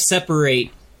 and it helps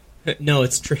separate. No,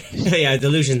 it's trick. Yeah,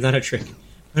 delusion's not a trick,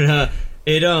 but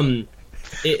it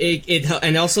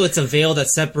and also it's a veil that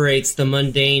separates the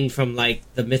mundane from like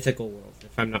the mythical world,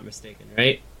 if I'm not mistaken,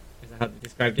 right? Is that how they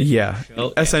described it? Yeah, in the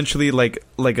show? essentially, like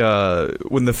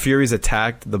when the Furies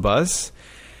attacked the bus,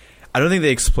 I don't think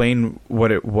they explained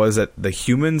what it was that the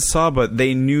humans saw, but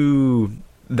they knew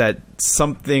that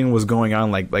something was going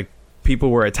on. Like people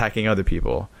were attacking other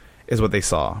people, is what they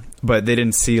saw, but they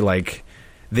didn't see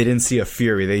a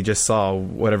Fury. They just saw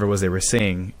whatever it was they were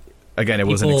seeing. Again, it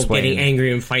wasn't People explained. getting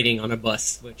angry and fighting on a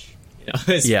bus, which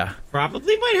is Yeah.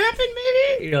 probably might happen.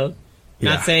 Maybe Not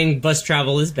Yeah. saying bus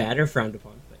travel is bad or frowned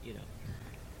upon, but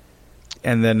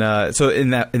And then, so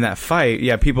in that fight,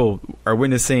 yeah, people are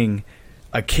witnessing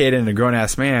a kid and a grown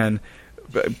ass man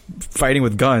fighting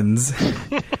with guns.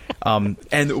 And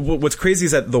what's crazy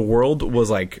is that the world was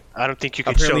like I don't think you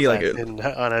can show Apparently,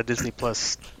 that on a Disney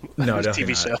Plus no,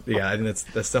 definitely TV not. show. Yeah, I think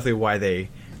that's definitely why they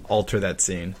alter that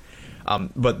scene.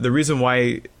 But the reason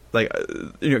why,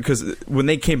 because when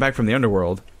they came back from the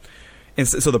underworld, and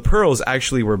so the pearls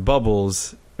actually were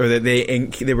bubbles, or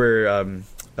they were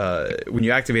when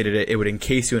you activated it, it would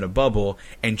encase you in a bubble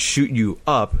and shoot you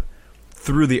up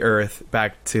through the earth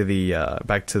back to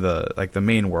the like the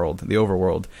main world, the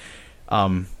overworld.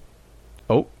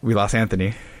 Oh, we lost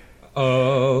Anthony.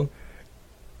 oh.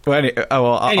 Well,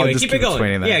 I'll just keep it going.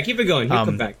 explaining that. Yeah, keep it going. He'll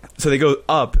come back. So they go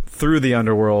up through the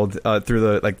underworld, through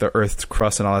the Earth's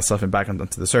crust and all that stuff, and back onto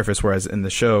the surface. Whereas in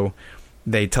the show,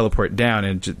 they teleport down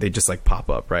and they just like pop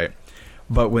up, right?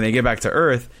 But when they get back to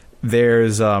Earth,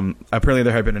 there's apparently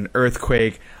there had been an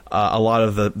earthquake. A lot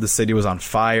of the city was on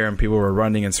fire, and people were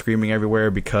running and screaming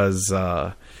everywhere because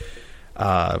of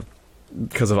all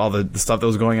the stuff that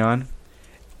was going on.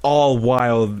 All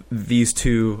while these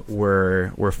two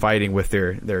were fighting with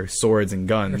their swords and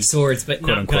guns. Or swords, but quote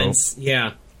not unquote. guns.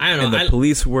 Yeah. I don't know. And the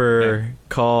police were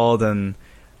called and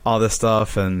all this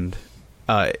stuff, and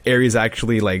Ares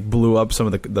actually like blew up some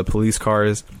of the police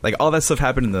cars. Like all that stuff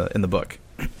happened in the book,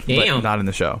 Damn. but not in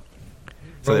the show.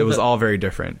 So it was all very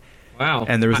different. Wow.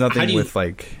 And there was How nothing do you- with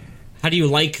like. How do you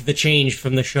like the change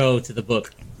from the show to the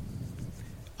book?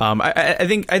 I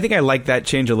think I like that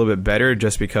change a little bit better,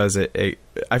 just because I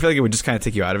feel like it would just kind of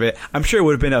take you out of it. I'm sure it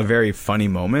would have been a very funny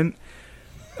moment,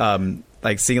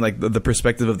 like seeing like the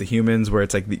perspective of the humans, where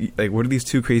it's like what are these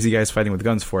two crazy guys fighting with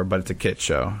guns for? But it's a kid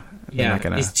show. They're Yeah, not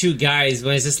gonna, these two guys.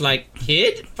 When it's just like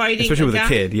kid fighting, especially with a guy?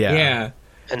 kid. Yeah. Yeah.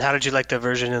 And how did you like the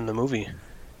version in the movie?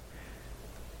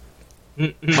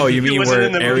 Oh, you mean wasn't where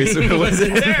in the Ares movie.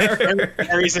 wasn't there.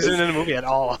 Ares isn't in the movie at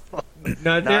all.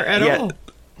 Not there at yeah. all.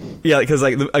 Yeah, because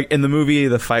like in the movie,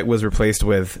 the fight was replaced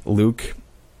with Luke.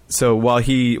 So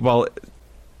while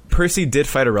Percy did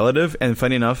fight a relative, and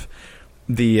funny enough,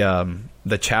 the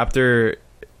chapter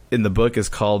in the book is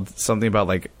called something about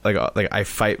like I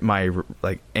fight my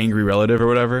like angry relative or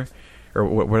whatever, or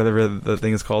whatever the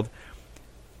thing is called.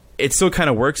 It still kind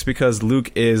of works because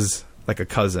Luke is like a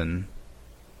cousin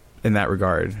in that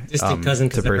regard. Just a cousin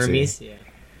because to of Percy. Hermes. Yeah.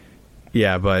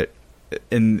 Yeah, but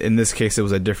in this case, it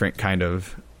was a different kind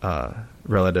of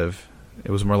relative. It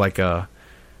was more like a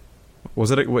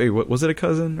Was it a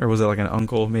cousin or was it like an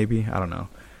uncle? Maybe, I don't know.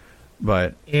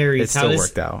 But Ares. it still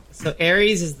worked out. So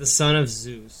Ares is the son of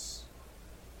Zeus,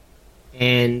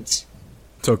 and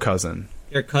so cousin.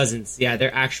 They're cousins. Yeah,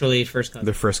 they're actually first cousins.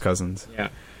 They're first cousins. Yeah.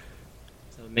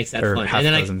 So it makes that or fun. Half and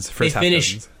then cousins. like First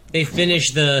they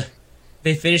finish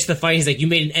the fight. He's like, "You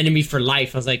made an enemy for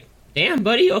life." I was like, "Damn,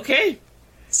 buddy. Okay."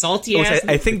 Salty ass.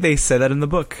 I think they said that in the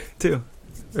book too,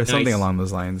 or something along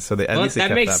those lines. So at least they that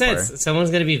kept makes that sense. part. Someone's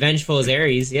gonna be vengeful as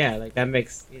Ares. Yeah, like that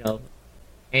makes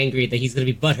angry that he's gonna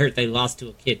be butthurt that he lost to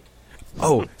a kid.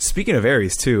 Oh, speaking of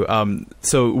Ares too.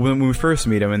 So when we first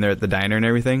meet him and they're at the diner and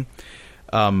everything,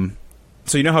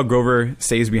 so you know how Grover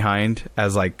stays behind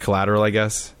as like collateral, I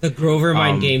guess. The Grover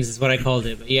mind games is what I called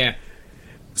it. But yeah.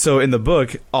 So in the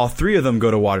book, all three of them go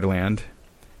to Waterland,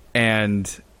 and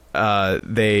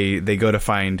they go to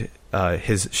find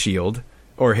his shield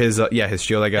or his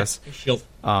shield, I guess. His shield.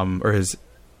 Or his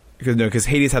because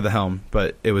Hades had the helm,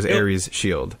 but it was Ares'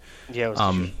 shield. Yeah. It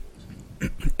was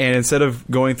and instead of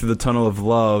going through the tunnel of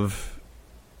love,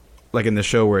 like in the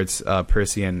show where it's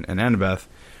Percy and Annabeth,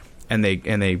 and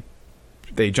they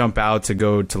jump out to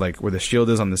go to like where the shield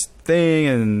is on this thing,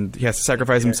 and he has to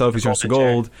sacrifice himself. He turns to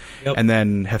gold, and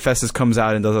then Hephaestus comes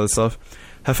out and does all this stuff.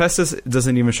 Hephaestus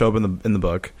doesn't even show up in the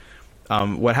book.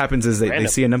 What happens is they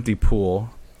see an empty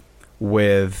pool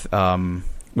with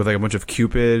like a bunch of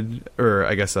Cupid, or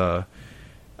I guess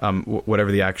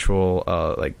whatever the actual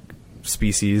like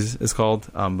species is called,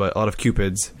 but a lot of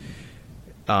Cupids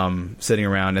sitting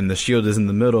around, and the shield is in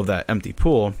the middle of that empty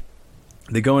pool.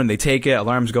 They go in, they take it,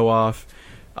 alarms go off,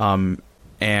 and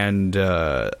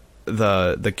the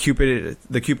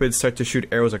Cupids start to shoot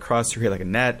arrows across to create like a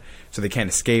net, so they can't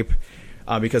escape,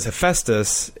 because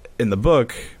Hephaestus in the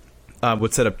book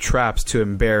would set up traps to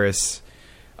embarrass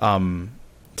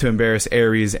Ares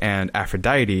and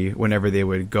Aphrodite whenever they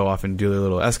would go off and do their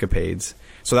little escapades.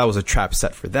 So that was a trap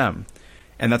set for them,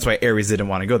 and that's why Ares didn't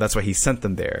want to go. That's why he sent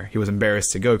them there. He was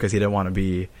embarrassed to go because he didn't want to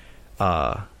be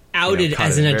outed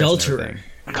as an adulterer.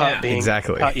 Caught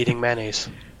eating mayonnaise.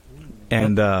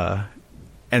 And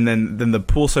then the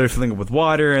pool started filling up with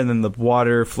water, and then the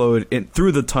water flowed in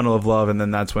through the tunnel of love, and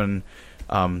then that's when,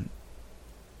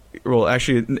 well,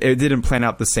 actually, it didn't plan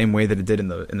out the same way that it did in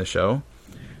the show.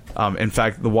 In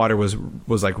fact, the water was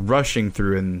like rushing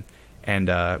through,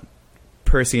 and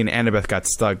Percy and Annabeth got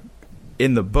stuck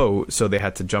in the boat, so they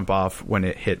had to jump off when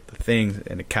it hit the thing,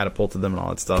 and it catapulted them and all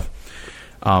that stuff.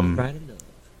 And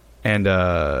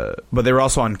but they were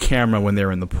also on camera when they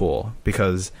were in the pool,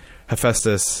 because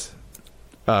Hephaestus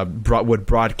would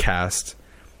broadcast,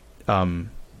 at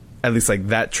least like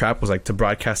that trap was like to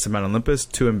broadcast to Mount Olympus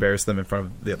to embarrass them in front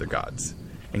of the other gods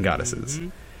and goddesses,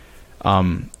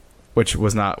 which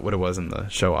was not what it was in the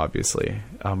show, obviously.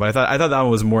 But I thought that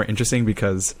one was more interesting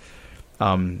because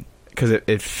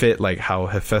it fit like how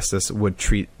Hephaestus would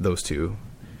treat those two,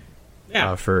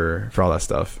 for all that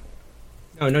stuff.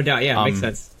 Oh, no doubt. Yeah, makes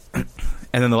sense.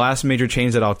 And then the last major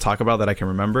change that I'll talk about that I can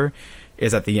remember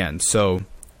is at the end. So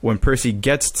when Percy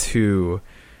gets to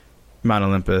Mount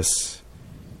Olympus,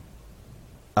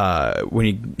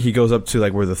 when he goes up to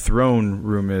like where the throne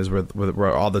room is,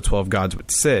 where all the 12 gods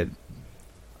would sit,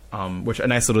 which a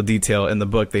nice little detail in the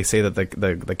book, they say that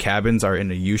the cabins are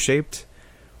in a U-shaped,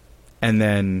 and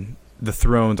then the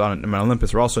thrones on Mount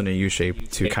Olympus are also in a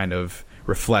U-shape to kind of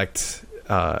reflect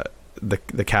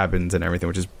the cabins and everything,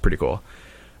 which is pretty cool.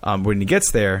 When he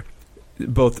gets there,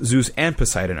 both Zeus and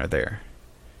Poseidon are there.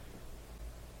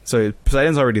 So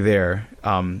Poseidon's already there.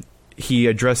 He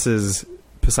addresses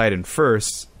Poseidon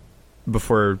first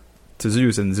before to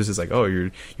Zeus, and Zeus is like, "Oh,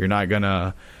 you're not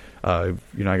gonna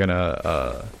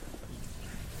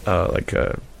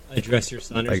address your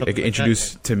son, or like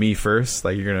introduce to me first.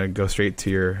 Like you're gonna go straight to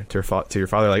your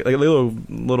father, like a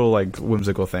little like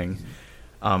whimsical thing."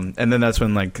 And then that's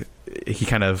when like he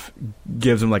kind of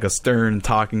gives him like a stern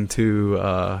talking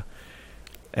to,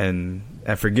 and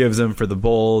forgives him for the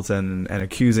bolt and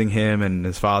accusing him and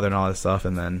his father and all that stuff.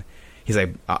 And then he's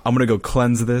like, "I'm gonna go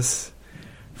cleanse this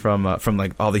from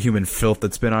like all the human filth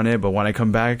that's been on it. But when I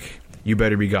come back, you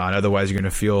better be gone. Otherwise, you're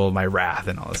gonna feel my wrath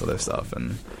and all this other stuff."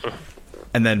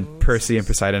 And then Percy and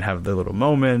Poseidon have their little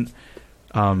moment.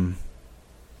 And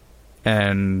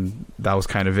that was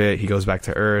kind of it. He goes back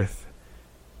to Earth.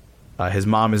 His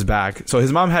mom is back. So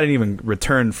his mom hadn't even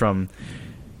returned from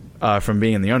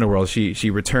being in the underworld. She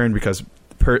returned because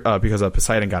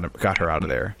Poseidon got her out of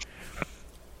there.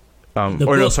 I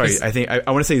want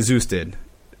to say Zeus did.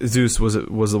 Zeus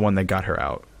was the one that got her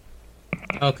out.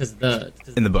 Oh, because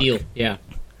in the book, deal. Yeah.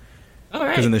 All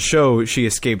right. Because in the show she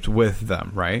escaped with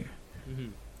them, right? Mm-hmm.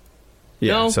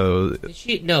 Yeah. No, so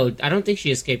no, I don't think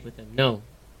she escaped with them. No.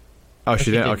 Oh,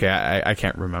 she didn't? Okay, I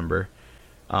can't remember.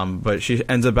 But she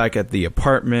ends up back at the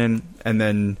apartment, and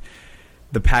then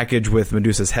the package with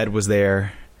Medusa's head was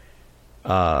there.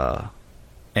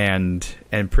 And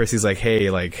Percy's like, hey,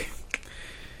 like,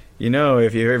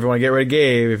 if you ever want to get rid of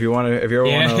Gabe, if you ever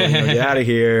want to get out of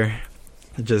here,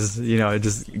 just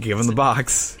give him the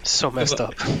box. So messed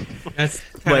up. That's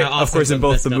but awesome, of course, in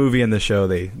both the up. movie and the show,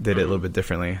 they did it a little bit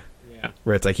differently. Yeah.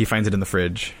 Where it's like he finds it in the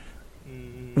fridge.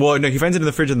 Well, no, he finds it in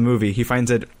the fridge in the movie. He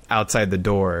finds it outside the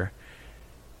door.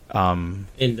 In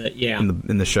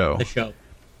the show. The show.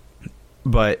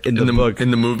 But in the book,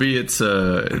 in the movie, it's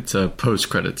a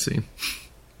post-credit scene.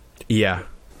 Yeah.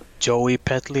 Joey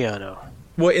Petliano.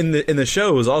 Well, in the show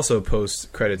it was also a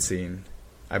post-credit scene,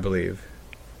 I believe.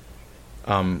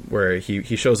 Where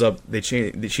he shows up,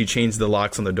 she changed the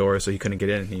locks on the door so he couldn't get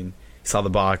in. He saw the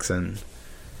box and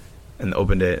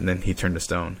opened it, and then he turned to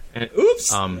stone. And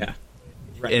oops. Yeah.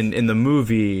 Right. In the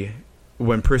movie,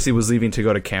 when Percy was leaving to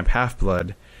go to Camp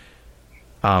Half-Blood,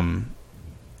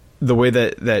 the way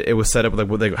that it was set up,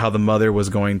 like how the mother was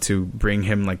going to bring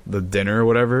him like the dinner or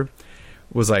whatever,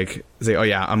 was like, say, oh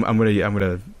yeah, I'm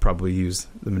gonna probably use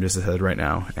the Medusa's head right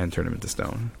now and turn him into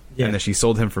stone. Yeah. And then she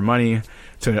sold him for money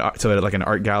to like an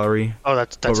art gallery. Oh,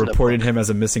 that's but reported him as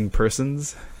a missing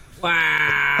persons.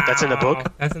 Wow. That's in the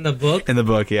book? That's in the book? In the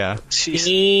book, yeah. Jeez.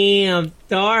 Damn,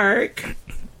 dark.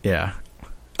 Yeah.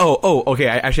 Oh, okay.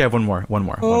 I actually have one more.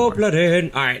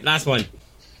 Blooded. All right, last one.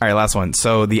 All right, last one.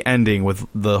 So the ending with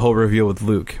the whole reveal with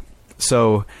Luke.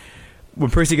 So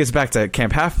when Percy gets back to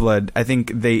Camp Half-Blood, I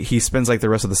think he spends like the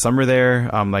rest of the summer there.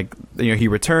 He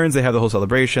returns. They have the whole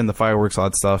celebration, the fireworks, all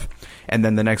that stuff, and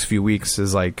then the next few weeks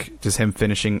is like just him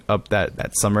finishing up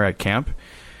that summer at camp,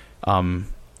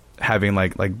 having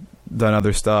like done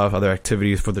other stuff, other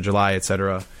activities for the July,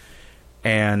 etc.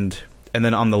 And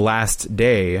then on the last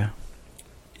day,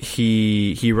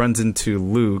 he runs into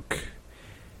Luke,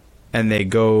 and they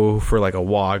go for like a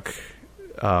walk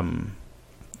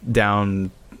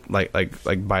down like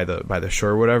by the shore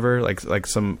or whatever, like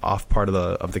some off part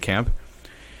of the camp.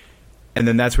 And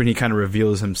then that's when he kind of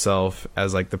reveals himself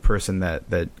as like the person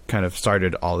that kind of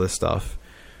started all this stuff,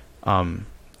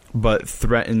 but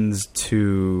threatens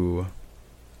to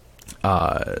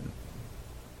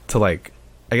like,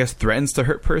 I guess threatens to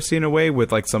hurt Percy in a way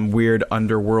with like some weird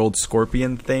underworld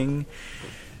scorpion thing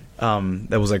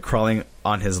that was like crawling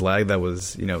on his leg that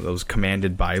was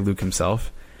commanded by Luke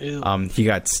himself. He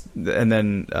got, and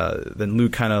then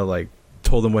Luke kind of like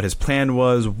told him what his plan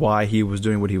was, why he was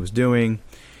doing what he was doing,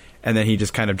 and then he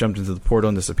just kind of jumped into the portal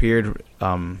and disappeared.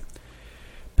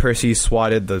 Percy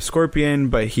swatted the scorpion,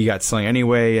 but he got stung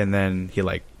anyway, and then he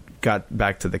like got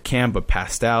back to the camp but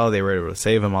passed out. They were able to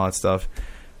save him, all that stuff.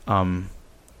 And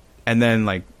then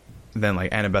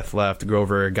Annabeth left.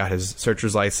 Grover got his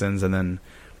searcher's license, and then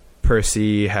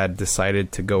Percy had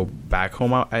decided to go back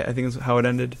home. I think is how it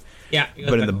ended. Yeah.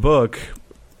 But in the book,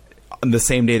 on the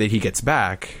same day that he gets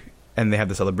back and they have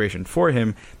the celebration for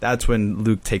him, that's when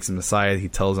Luke takes him aside. He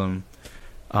tells him,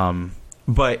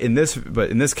 but in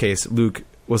this case, Luke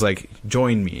was like,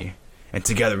 "Join me, and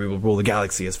together we will rule the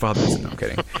galaxy as fathers." No, I'm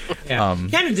kidding. Yeah, he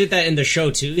kind of did that in the show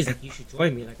too. He's like, "You should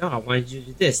join me." Like, "Oh, why did you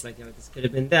do this?" Like, this could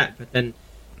have been that. But then,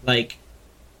 like,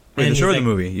 in the show or like, the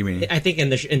movie, you mean? I think in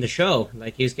the show,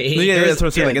 like that's what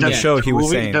I'm saying. Like in the show, he was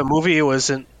saying the movie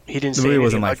wasn't. He didn't say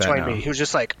anything about like that, join no. me. He was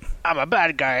just like, "I'm a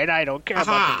bad guy and I don't care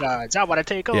about the gods. I want to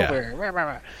take over."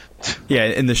 Yeah,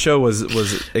 in the show was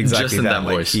exactly just in that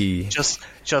like voice. He just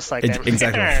like that.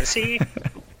 Exactly. See,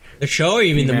 the show, or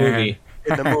you mean the movie?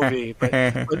 in the movie, but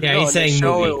Yeah, no, he's saying in the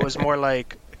show movie. it was more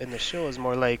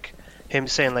like him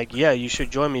saying like, "Yeah, you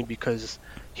should join me," because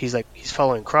he's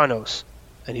following Kronos,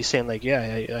 and he's saying like, "Yeah,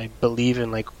 I believe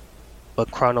in like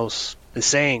what Kronos is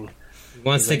saying." He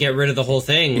wants to get rid of the whole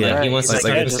thing. Yeah. Like, he wants to It's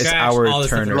start like, from it's scratch. our All the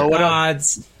turn different around.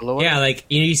 gods. Blow it Yeah, up. like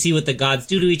you see what the gods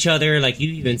do to each other. Like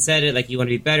you even said it. Like you want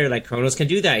to be better. Like Kronos can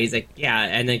do that. He's like, yeah.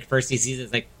 And then first he sees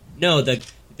it's like, no,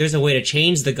 there's a way to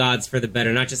change the gods for the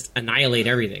better, not just annihilate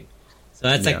everything. So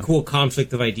that's like cool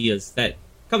conflict of ideas that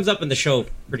comes up in the show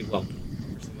pretty well.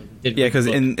 Yeah, because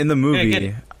in the movie,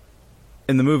 Yeah,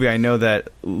 in the movie, I know that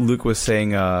Luke was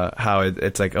saying how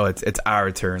it's like, oh, it's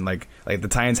our turn. Like the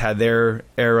Titans had their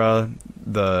era,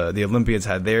 the Olympians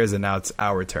had theirs, and now it's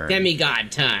our turn.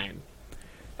 Demigod time.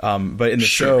 But in the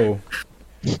show,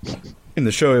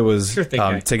 it was Sure thing,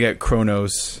 guy. to get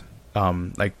Kronos,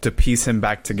 like to piece him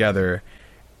back together,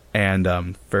 and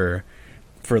for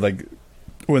like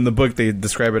when the book they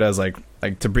describe it as like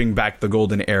to bring back the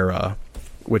golden era,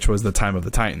 which was the time of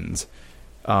the Titans.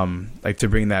 Like to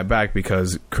bring that back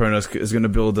because Kronos is going to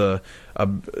build or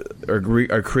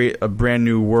create a brand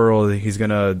new world. He's going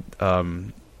to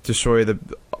destroy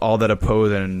all that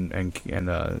oppose and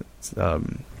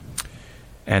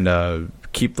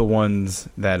keep the ones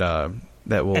that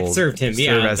will That served him,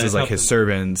 serve as that his like helped his him.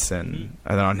 servants and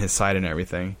on his side and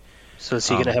everything. So is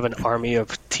he gonna have an army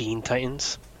of Teen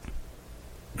Titans?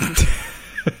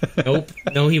 Nope.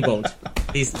 No, he won't.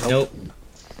 Please, nope.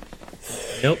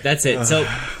 Nope, that's it. So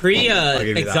pretty give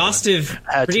you that exhaustive,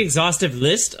 one. pretty exhaustive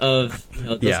list of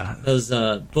those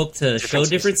book to show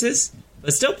differences,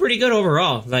 but still pretty good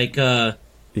overall. Like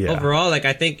overall, like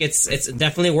I think it's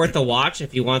definitely worth a watch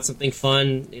if you want something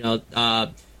fun,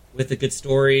 with a good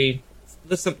story,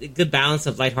 with some good balance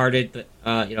of lighthearted, but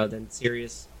then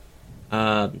serious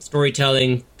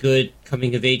storytelling, good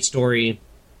coming of age story,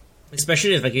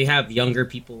 especially if like you have younger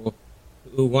people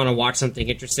who want to watch something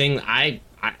interesting. I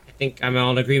think I'm all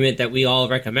in agreement that we all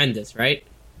recommend this, right?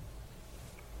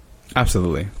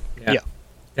 Absolutely. Yeah.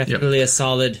 Definitely a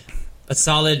solid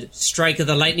strike of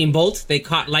the lightning bolt. They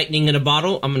caught lightning in a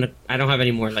bottle. I don't have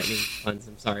any more lightning puns.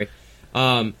 I'm sorry.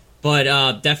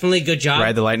 But definitely good job.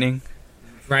 Ride the lightning.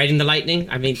 Riding the lightning.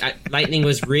 I mean, lightning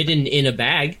was ridden in a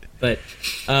bag, but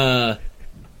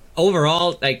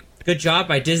overall, like, good job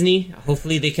by Disney.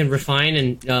 Hopefully they can refine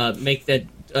and make that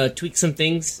tweak some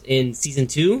things in season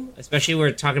 2, especially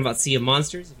we're talking about Sea of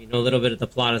Monsters. If you know a little bit of the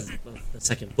plot of the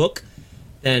second book,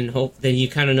 then you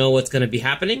kind of know what's going to be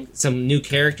happening. Some new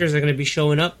characters are going to be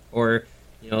showing up, or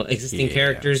existing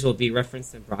characters will be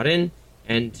referenced and brought in,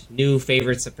 and new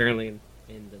favorites apparently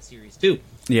in the series too.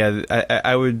 Yeah,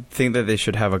 I would think that they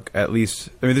should have at least.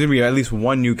 I mean, there's gonna be at least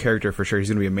one new character for sure. He's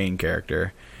gonna be a main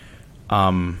character,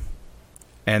 and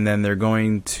then they're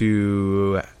going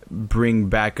to bring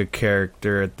back a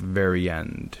character at the very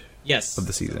end. Yes, of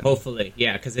the season. Hopefully,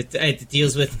 yeah, because it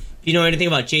deals with. If you know anything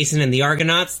about Jason and the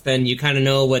Argonauts, then you kind of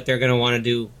know what they're going to want to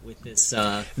do with this.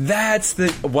 That's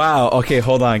the wow. Okay,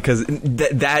 hold on, because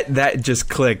that just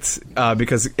clicked.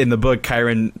 Because in the book,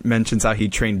 Kyron mentions how he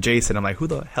trained Jason. I'm like, who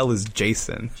the hell is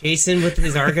Jason? Jason with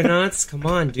his Argonauts? Come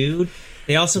on, dude.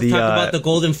 They also talk about the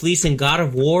Golden Fleece and God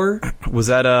of War. Was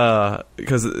that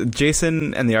because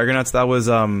Jason and the Argonauts? That was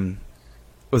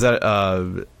that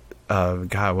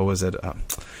God, what was it?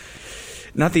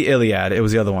 Not the Iliad. It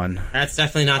was the other one. That's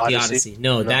definitely not the Odyssey.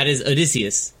 No, that is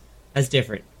Odysseus. That's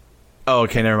different. Oh,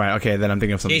 okay, never mind. Okay, then I'm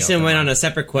thinking of something else. Jason went on a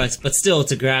separate quest, but still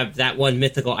to grab that one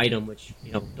mythical item, which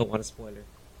don't want to spoil it.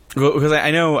 Well, because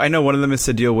I know one of them is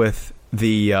to deal with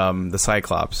the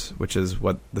Cyclops, which is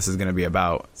what this is going to be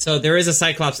about. So there is a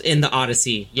Cyclops in the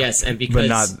Odyssey, yes, and because but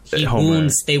not they Homer. wound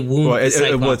the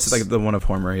Cyclops. It's like the one of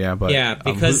Homer, yeah. But yeah,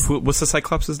 because what's the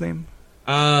Cyclops' name?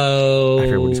 Oh, I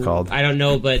forget what he's called. I don't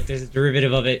know, but there's a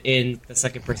derivative of it in the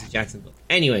second Percy Jackson book.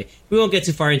 Anyway, we won't get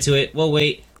too far into it. We'll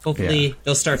wait. Hopefully,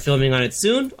 they'll start filming on it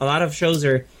soon. A lot of shows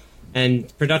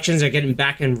and productions are getting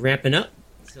back and ramping up.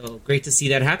 So great to see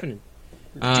that happening.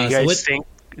 Do you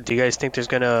guys think there's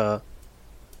gonna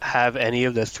have any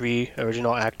of the 3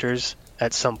 original actors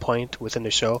at some point within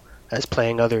the show as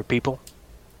playing other people?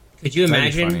 Could you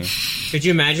imagine? Could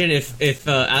you imagine if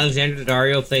Alexandra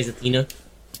Daddario plays Athena?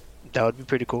 That would be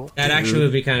pretty cool. That actually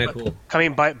would be kind of cool. I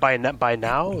mean, by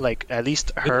now, like at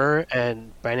least her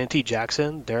and Brandon T.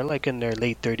 Jackson, they're like in their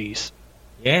late 30s.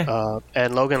 Yeah.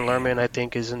 And Logan Lerman, I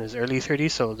think, is in his early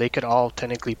 30s, so they could all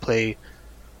technically play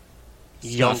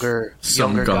younger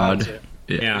god. guys.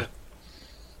 Yeah.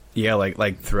 Yeah,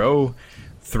 like throw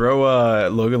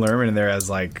Logan Lerman in there as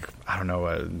like, I don't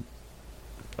know,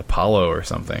 Apollo or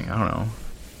something. I don't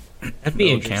know. That'd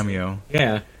be interesting. Cameo.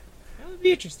 Yeah, that would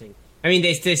be interesting. I mean,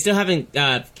 they still haven't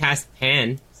cast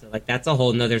Pan, so like that's a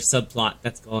whole nother subplot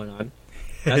that's going on.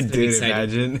 That's gonna be Dude, exciting.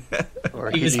 imagine. Or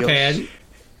He was Helios. Pan.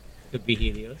 Could be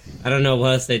Helios. I don't know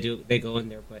what else they go in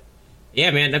there, but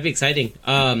yeah, man, that'd be exciting.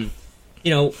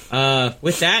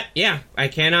 With that, yeah, I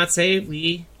cannot say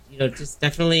we just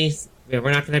definitely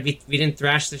we're not gonna be. We didn't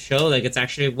thrash the show. Like it's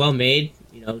actually well made.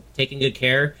 Taking good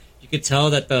care. You could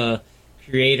tell that the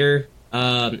creator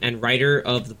and writer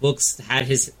of the books had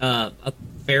his a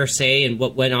fair say in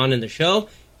what went on in the show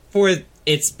for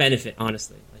its benefit.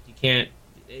 Honestly, like you can't.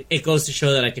 It goes to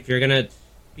show that like if you're gonna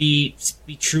be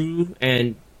true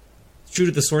and true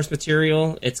to the source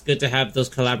material, it's good to have those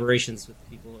collaborations with the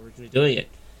people originally doing it.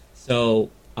 So,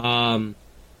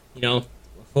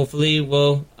 hopefully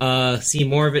we'll see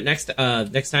more of it next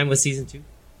time with season 2.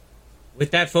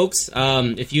 With that, folks,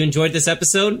 if you enjoyed this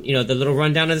episode, the little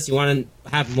rundown of this, you want to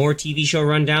have more TV show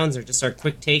rundowns or just our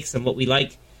quick takes on what we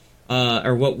like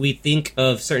or what we think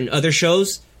of certain other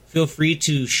shows, feel free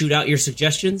to shoot out your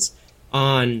suggestions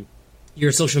on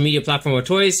your social media platform of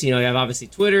choice. You have obviously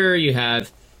Twitter, you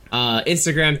have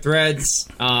Instagram, Threads,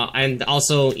 and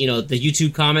also, the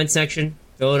YouTube comment section.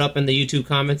 throw it up in the YouTube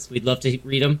comments. We'd love to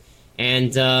read them,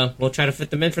 and we'll try to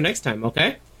fit them in for next time,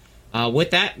 okay?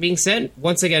 With that being said,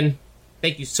 once again,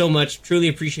 thank you so much. Truly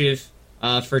appreciative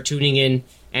for tuning in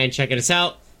and checking us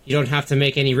out. You don't have to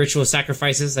make any ritual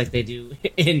sacrifices like they do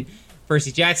in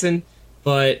Percy Jackson,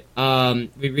 but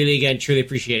we really, again, truly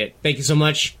appreciate it. Thank you so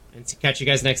much, and catch you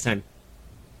guys next time.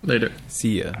 Later.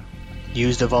 See ya.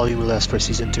 Use the volume less for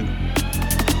season 2.